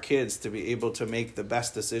empowering our kids to be able to make the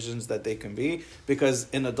best decisions that they can be. Because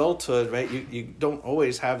in adulthood, right, you don't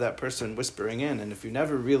always have that person whispering in, and if you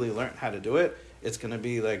never really learn how to do it, it's going to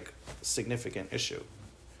be like a significant issue.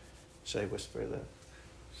 Should I whisper the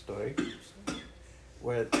story?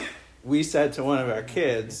 Where we said to one of our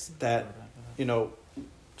kids that,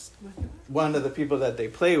 one of the people that they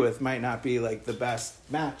play with might not be like the best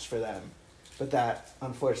match for them, but that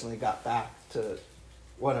unfortunately got back to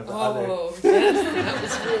one of the other. Oh, yes, that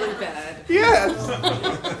was really bad. Yes.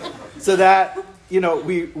 So that,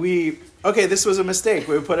 we okay, this was a mistake.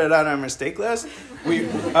 We put it on our mistake list. We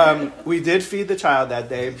did feed the child that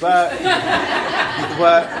day, but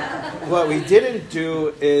what we didn't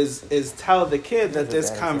do is tell the kid that this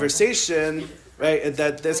conversation, right?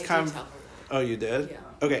 That this I did tell her. Oh, you did? Yeah.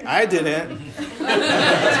 Okay, I didn't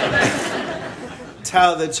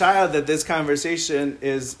tell the child that this conversation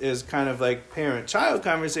is kind of like parent-child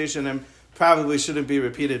conversation and probably shouldn't be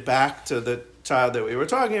repeated back to the child that we were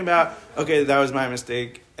talking about. Okay, that was my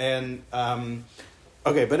mistake. And,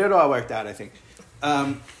 okay, but it all worked out, I think.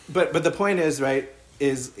 But the point is, right,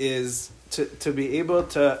 is to be able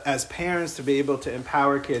to, as parents, to be able to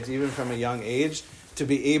empower kids, even from a young age, to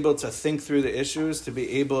be able to think through the issues, to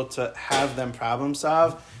be able to have them problem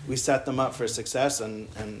solve, we set them up for success and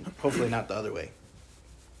hopefully not the other way.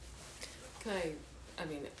 Can I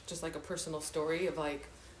mean, just like a personal story of like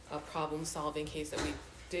a problem-solving case that we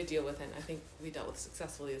did deal with, and I think we dealt with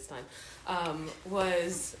successfully this time,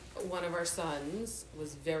 was one of our sons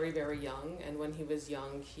was very, very young, and when he was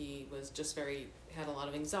young, he was just had a lot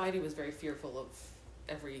of anxiety, was very fearful of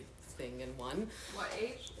everything in one. What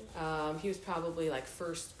age? He was probably like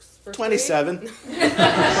first 27. grade.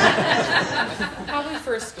 Probably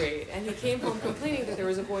first grade, and he came home complaining that there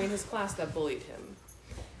was a boy in his class that bullied him.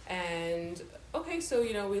 And okay, so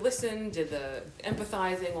we listened, did the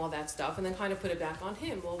empathizing, all that stuff, and then kind of put it back on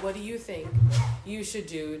him. Well, what do you think you should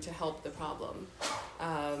do to help the problem?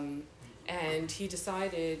 And he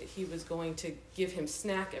decided he was going to give him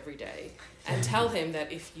snack every day and tell him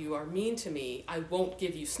that if you are mean to me, I won't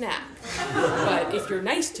give you snack. But if you're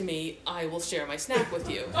nice to me, I will share my snack with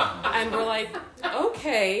you. And we're like,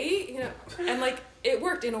 okay, and like it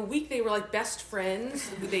worked. In a week, they were like best friends.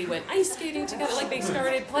 They went ice skating together. Like they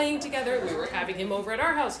started playing together. We were having him over at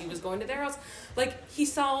our house. He was going to their house. Like he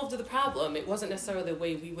solved the problem. It wasn't necessarily the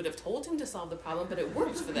way we would have told him to solve the problem, but it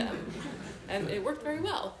worked for them. And it worked very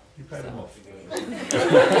well. You pat him off.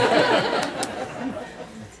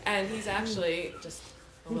 And he's actually just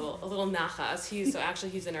a little nachas. He's in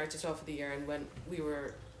Eretz Yisrael for the year, and when we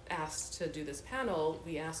were asked to do this panel,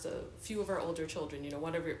 we asked a few of our older children,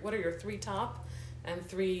 what are your 3 top and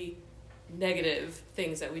 3 negative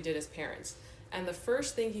things that we did as parents? And the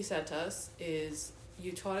first thing he said to us is,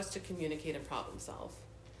 you taught us to communicate and problem solve.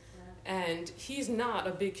 And he's not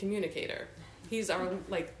a big communicator. He's our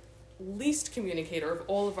least communicator of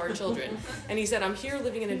all of our children. And he said, I'm here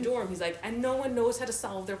living in a dorm. He's like, and no one knows how to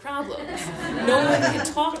solve their problems. No one can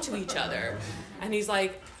talk to each other. And he's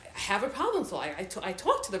like, I have a problem, so I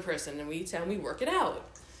talk to the person and we work it out.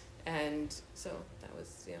 And so that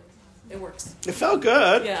was, it works. It felt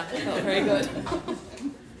good. Yeah, it felt very good.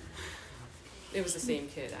 It was the same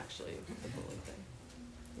kid, actually, the bullying thing.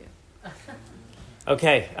 Yeah.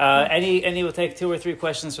 Okay. Any we'll take 2 or 3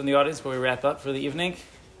 questions from the audience before we wrap up for the evening.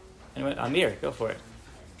 Anyone? Amir, go for it.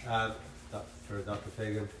 For Dr.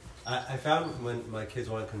 Fagan, I found when my kids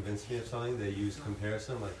want to convince me of something, they use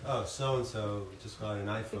comparison, like, oh, so-and-so just got an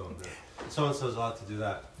iPhone, or so-and-so's allowed to do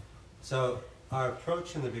that. So our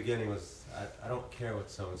approach in the beginning was, I don't care what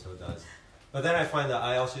so-and-so does. But then I find that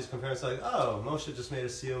I also use comparison, like, oh, Moshe just made a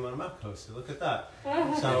Siyum on a map poster, look at that.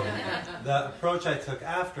 So the approach I took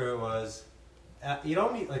after was, you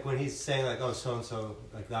don't need, like when he's saying like, oh, so-and-so,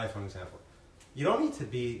 like the iPhone example, you don't need to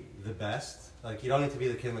be the best. Like, you don't need to be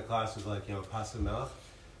the kid in the class who's like, pasta melech.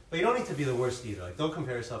 But you don't need to be the worst either. Like, don't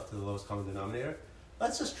compare yourself to the lowest common denominator.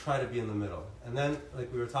 Let's just try to be in the middle. And then, like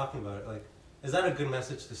we were talking about it, like, is that a good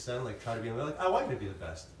message to send? Like, try to be in the middle? Like, I want you to be the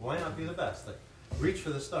best. Why not be the best? Like, reach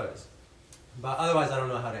for the stars. But otherwise, I don't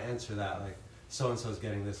know how to answer that. Like, so-and-so's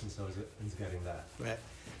getting this and so-and-so's getting that. Right.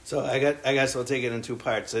 So I guess we'll take it in 2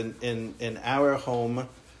 parts. In our home,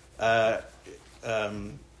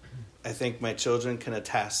 I think my children can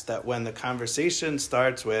attest that when the conversation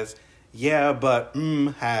starts with, yeah, but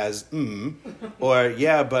has or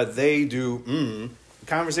yeah, but they do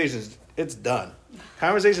conversations, it's done.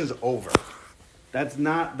 Conversation's over. That's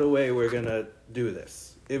not the way we're going to do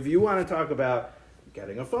this. If you want to talk about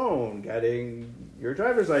getting a phone, getting your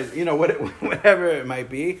driver's license, whatever it might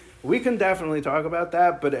be, we can definitely talk about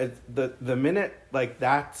that. But at the minute, like,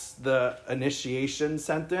 that's the initiation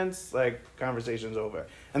sentence, like, conversation's over.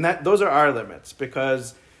 And those are our limits,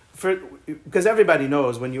 because everybody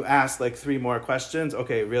knows when you ask like 3 more questions,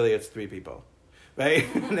 okay, really it's 3 people, right?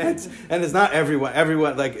 and it's not everyone.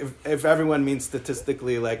 Everyone, like, if everyone means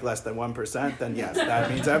statistically like less than 1%, then yes, that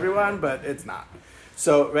means everyone, but it's not.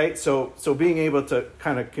 So right, so being able to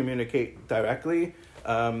kind of communicate directly,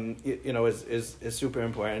 is super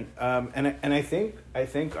important. And I think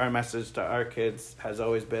our message to our kids has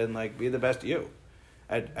always been like, be the best you.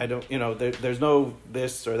 I don't, there's no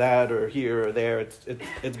this or that or here or there.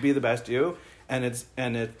 It's be the best you,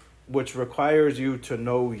 which requires you to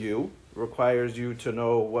know you, requires you to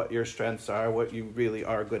know what your strengths are, what you really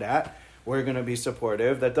are good at. We're going to be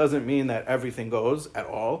supportive. That doesn't mean that everything goes at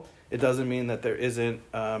all. It doesn't mean that there isn't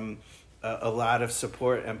a lot of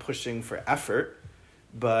support and pushing for effort,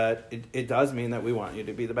 but it does mean that we want you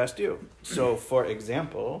to be the best you. So, for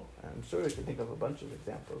example, I'm sure we can think of a bunch of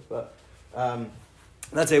examples, but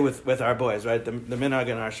let's say with our boys, right? The minhag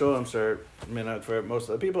in our shul, I'm sure minhag for most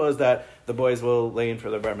of the people, is that the boys will lane for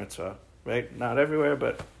the bar mitzvah, right? Not everywhere,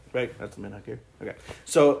 but right, that's the minhag here. Okay,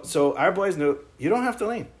 so our boys knew you don't have to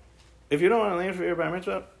lane. If you don't want to lane for your bar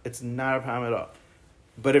mitzvah, it's not a problem at all.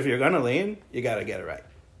 But if you're gonna lane, you got to get it right,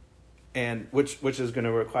 and which is going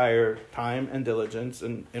to require time and diligence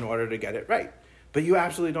in order to get it right. But you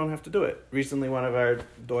absolutely don't have to do it. Recently, one of our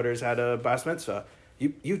daughters had a bas mitzvah.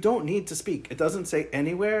 You don't need to speak. It doesn't say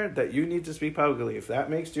anywhere that you need to speak publicly. If that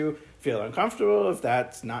makes you feel uncomfortable, if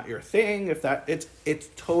that's not your thing, it's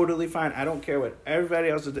totally fine. I don't care what everybody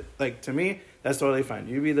else is like. To me, that's totally fine.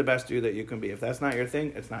 You be the best you that you can be. If that's not your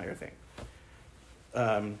thing, it's not your thing.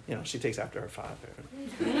 She takes after her father.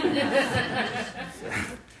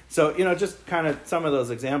 So, just kind of some of those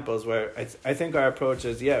examples where I think our approach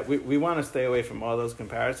is, we want to stay away from all those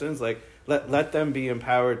comparisons. Like, let them be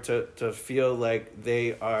empowered to feel like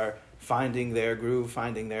they are finding their groove,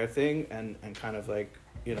 finding their thing, and kind of like,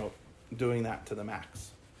 doing that to the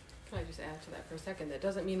max. Can I just add to that for a second? That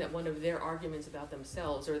doesn't mean that one of their arguments about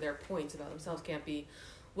themselves or their points about themselves can't be,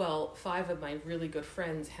 well, 5 of my really good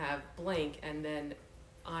friends have blank and then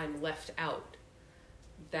I'm left out.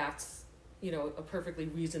 That's, a perfectly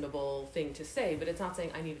reasonable thing to say, but it's not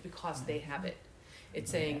saying I need it because they have it. It's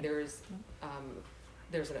saying there's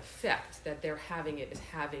an effect that they're having it is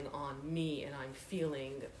having on me, and I'm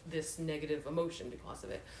feeling this negative emotion because of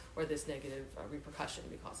it, or this negative repercussion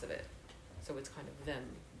because of it. So it's kind of them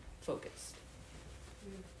focused.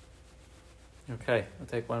 Okay, we'll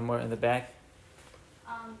take one more in the back.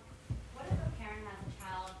 What if a parent has a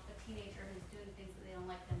child, a teenager, who's doing things that they don't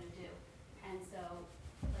like them to do, and so,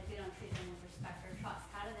 they don't treat them with respect or trust?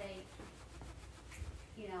 How do they,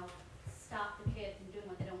 stop the kid from doing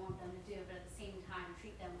what they don't want them to do, but at the same time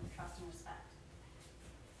treat them with trust and respect?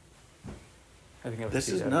 I think this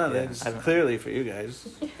is clearly for you guys.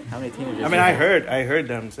 How many teenagers? I mean, I heard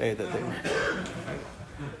them say that they.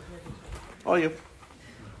 All you.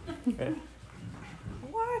 Okay.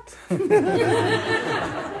 What? So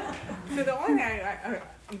the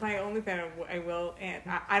only thing I will, and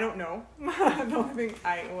I don't know. The only thing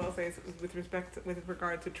I will say is with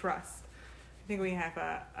regard to trust. I think we have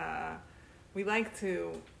we like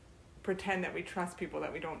to pretend that we trust people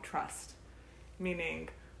that we don't trust. Meaning,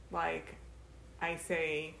 like, I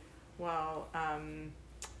say, well,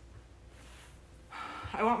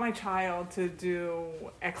 I want my child to do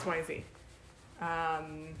X, Y, Z.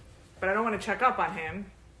 But I don't want to check up on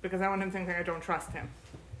him because I want him thinking I don't trust him.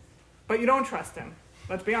 But you don't trust him.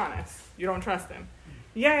 Let's be honest. You don't trust him.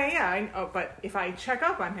 Yeah. But if I check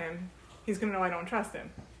up on him, he's going to know I don't trust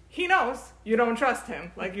him. He knows you don't trust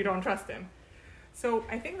him, like you don't trust him. So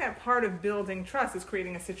I think that part of building trust is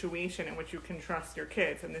creating a situation in which you can trust your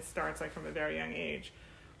kids. And this starts from a very young age,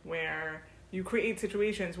 where you create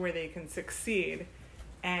situations where they can succeed.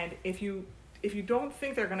 And if you don't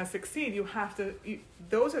think they're going to succeed, you have to.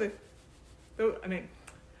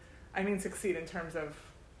 I mean succeed in terms of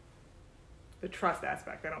the trust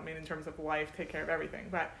aspect. I don't mean in terms of life, take care of everything,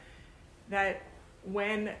 but that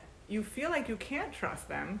when you feel like you can't trust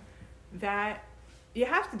them, that you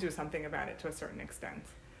have to do something about it to a certain extent.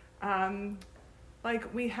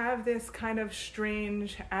 We have this kind of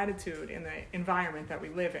strange attitude in the environment that we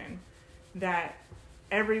live in, that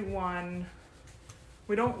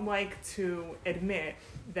we don't like to admit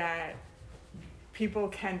that people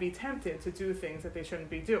can be tempted to do things that they shouldn't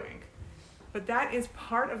be doing. But that is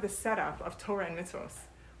part of the setup of Torah and mitzvos.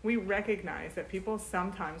 We recognize that people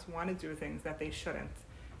sometimes want to do things that they shouldn't.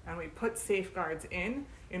 And we put safeguards in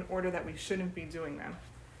order that we shouldn't be doing them.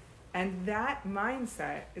 And that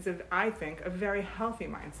mindset is, I think, a very healthy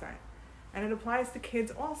mindset. And it applies to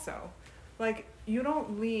kids also. You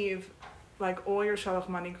don't leave all your shalach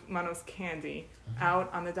manos candy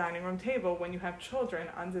out on the dining room table when you have children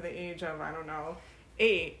under the age of,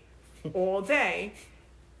 8 all day,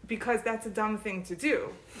 because that's a dumb thing to do.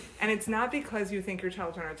 And it's not because you think your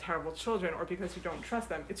children are terrible children or because you don't trust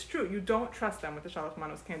them. It's true, you don't trust them with the shalach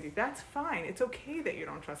manos candy. That's fine. It's okay that you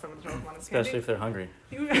don't trust them with the shalach manos candy. Especially if they're hungry.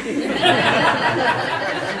 You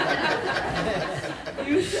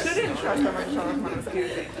shouldn't trust them with the shalach manos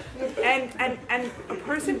candy. And a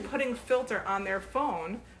person putting filter on their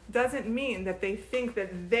phone doesn't mean that they think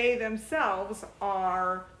that they themselves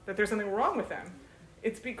that there's something wrong with them.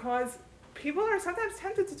 It's because people are sometimes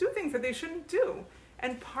tempted to do things that they shouldn't do.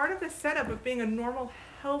 And part of the setup of being a normal,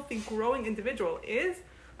 healthy, growing individual is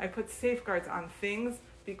I put safeguards on things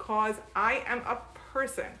because I am a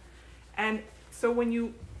person. And so when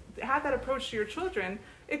you have that approach to your children,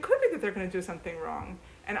 it could be that they're going to do something wrong.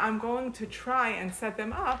 And I'm going to try and set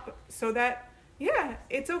them up so that, yeah,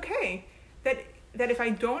 it's okay. That if I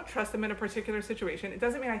don't trust them in a particular situation, it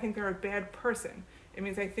doesn't mean I think they're a bad person. It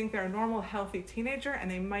means I think they're a normal, healthy teenager and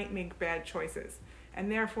they might make bad choices.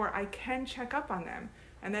 And therefore, I can check up on them.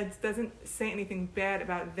 And that doesn't say anything bad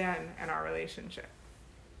about them and our relationship.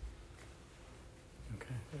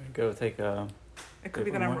 Okay, go take a... It could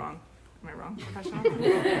be that I'm wrong. Am I wrong, professional?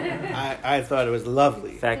 I thought it was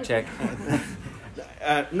lovely. Fact check.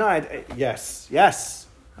 Yes,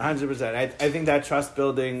 100%. I think that trust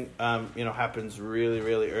building, happens really,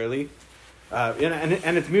 really early,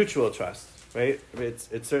 and it's mutual trust, right?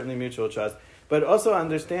 It's certainly mutual trust, but also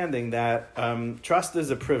understanding that trust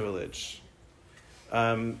is a privilege.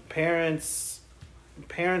 Parents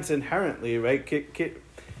inherently, right?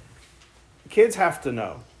 Kids have to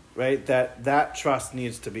know, right, that trust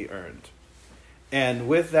needs to be earned, and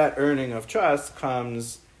with that earning of trust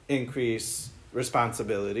comes increased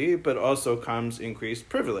responsibility, but also comes increased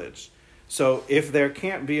privilege. So if there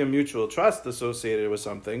can't be a mutual trust associated with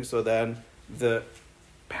something, so then the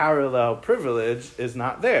parallel privilege is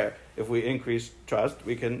not there. If we increase trust,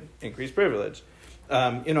 we can increase privilege.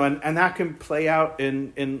 And that can play out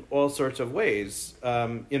in all sorts of ways,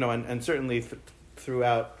 and certainly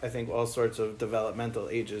throughout, I think, all sorts of developmental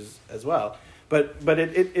ages as well. But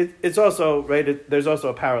it's also, right, there's also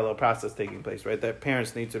a parallel process taking place, right, that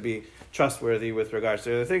parents need to be trustworthy with regards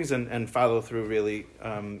to other things and follow through really,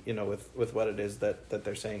 with what it is that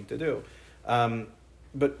they're saying to do.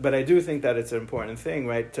 But I do think that it's an important thing,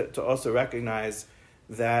 right, to also recognize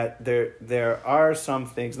that there are some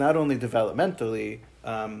things, not only developmentally,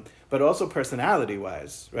 but also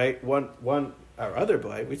personality-wise, right? One our other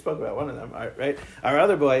boy, we spoke about one of them, right? Our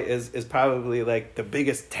other boy is probably like the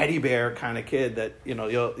biggest teddy bear kind of kid that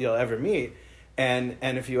you'll ever meet, and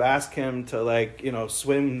if you ask him to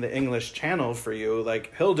swim the English Channel for you,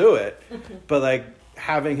 he'll do it, but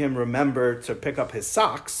having him remember to pick up his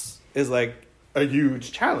socks is a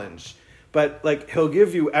huge challenge. But he'll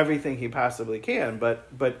give you everything he possibly can,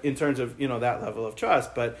 but in terms of that level of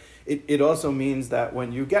trust, but it also means that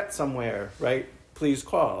when you get somewhere, right, please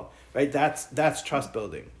call. Right, that's trust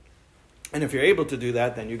building, and if you're able to do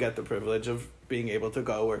that, then you get the privilege of being able to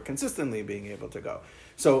go or consistently being able to go.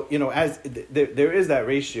 So as there is that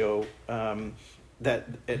ratio, that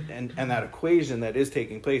and that equation that is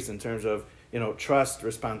taking place in terms of trust,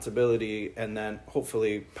 responsibility, and then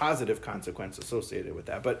hopefully positive consequence associated with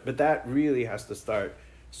that. But that really has to start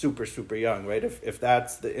super, super young, right? If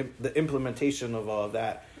that's the implementation of all of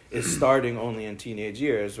that is starting only in teenage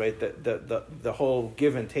years, right? The whole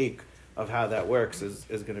give and take of how that works is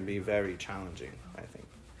going to be very challenging, I think.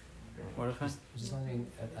 Just wondering,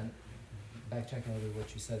 backtracking a little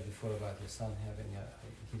what you said before about your son having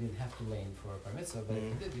he didn't have to lane for a bar mitzvah, but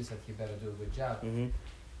he did. You said he better do a good job. Mm-hmm.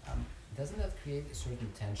 Doesn't that create a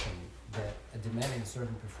certain tension that demanding a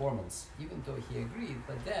certain performance, even though he agreed,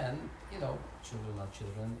 but then, children are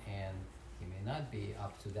children and he may not be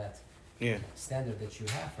up to that standard that you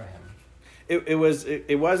have for him.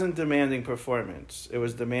 It wasn't demanding performance. It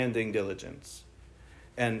was demanding diligence.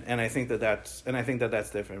 And I think that's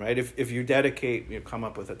different, right? If you dedicate, you come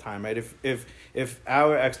up with a time, right? If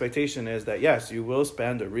our expectation is that yes, you will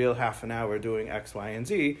spend a real half an hour doing X, Y, and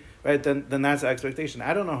Z, right? Then that's the expectation.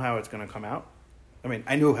 I don't know how it's going to come out. I mean,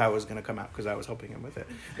 I knew how it was going to come out because I was helping him with it,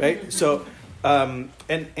 right? So, and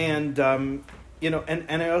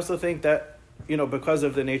I also think that because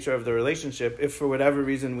of the nature of the relationship, if for whatever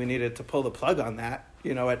reason we needed to pull the plug on that,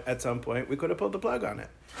 at some point we could have pulled the plug on it.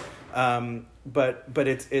 But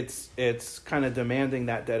it's kind of demanding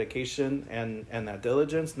that dedication and that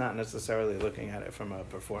diligence, not necessarily looking at it from a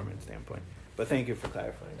performance standpoint. But thank you for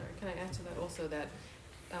clarifying. Can I add to that also that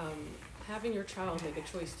having your child make a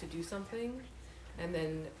choice to do something and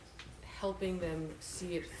then helping them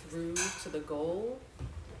see it through to the goal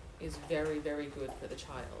is very, very good for the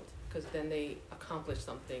child, because then they accomplish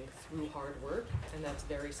something through hard work, and that's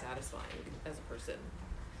very satisfying as a person.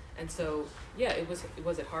 And so,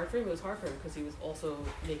 was it hard for him? It was hard for him because he was also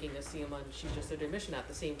making a siyum on She's Just Under Mission at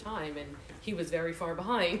the same time, and he was very far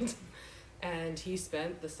behind. And he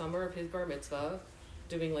spent the summer of his bar mitzvah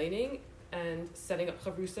doing laning and setting up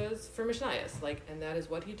chavrusas for mishnayos, and that is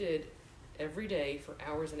what he did every day for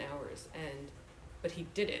hours and hours. But he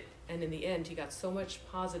did it, and in the end, he got so much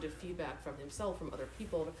positive feedback from himself, from other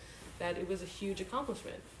people, that it was a huge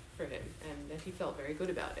accomplishment for him, and that he felt very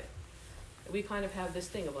good about it. We kind of have this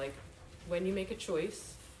thing of when you make a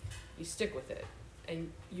choice, you stick with it,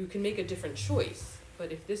 and you can make a different choice.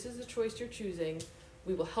 But if this is the choice you're choosing,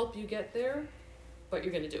 we will help you get there, but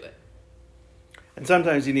you're going to do it. And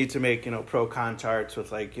sometimes you need to make, pro-con charts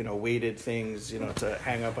with weighted things, to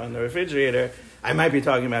hang up on the refrigerator. I might be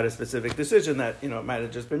talking about a specific decision that, might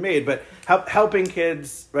have just been made, but helping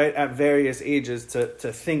kids, right, at various ages to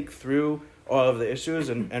think through all of the issues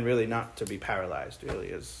and really not to be paralyzed really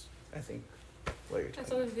is, I think, what you're talking about.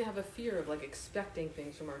 Sometimes we have a fear of expecting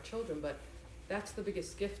things from our children, but that's the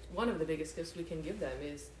biggest gift. One of the biggest gifts we can give them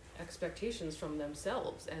is expectations from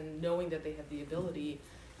themselves and knowing that they have the ability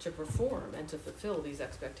to perform and to fulfill these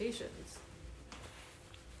expectations.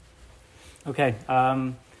 Okay,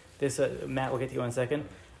 Matt, we'll get to you in a second.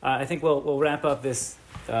 I think we'll wrap up this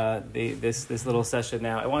little session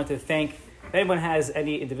now. I wanted to thank. If anyone has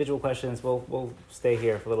any individual questions, we'll stay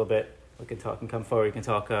here for a little bit. We can talk and come forward.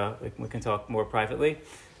 We can talk more privately.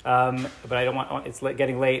 But I don't want. It's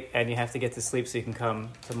getting late, and you have to get to sleep, so you can come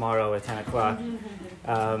tomorrow at 10 o'clock.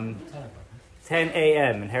 10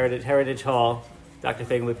 a.m. in Heritage Hall. Dr.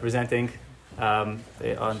 Fagan will be presenting on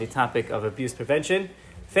the topic of abuse prevention.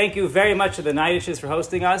 Thank you very much to the Neidishes for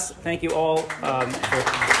hosting us. Thank you all Because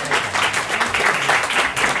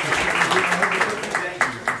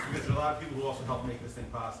there's a lot of people who also helped make this thing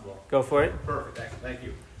possible. Go for it. Perfect, excellent, thank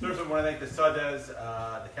you. First, I want to thank the Sadas,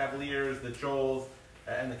 the Cavaliers, the Joels,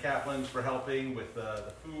 and the Kaplans for helping with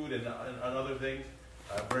the food and other things.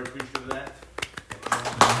 Very appreciative of that.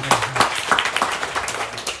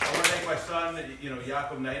 I want to thank my son,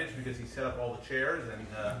 Yaakov Neidish, because he set up all the chairs, and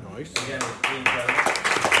Nice. again, it was pretty incredible.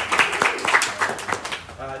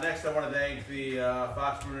 Next, I want to thank the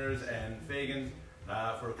Foxburners and Fagans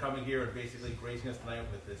for coming here and basically gracing us tonight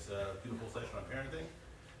with this beautiful session on parenting.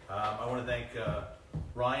 I want to thank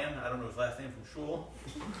Ryan, I don't know his last name from Shul,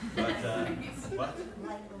 but what?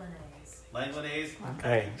 Langlanese.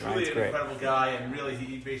 Okay, Truly Ryan's an great. incredible guy, and really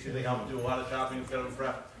he basically helped do a lot of shopping and set up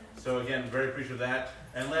prep. So again, very appreciative of that.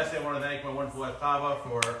 And lastly, I want to thank my wonderful wife Chava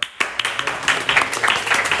for.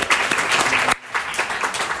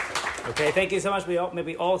 Okay, thank you so much. May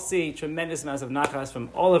we all see tremendous amounts of nachas from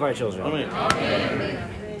all of our children. Amen.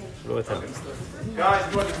 Amen. Guys,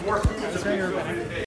 if you want more food,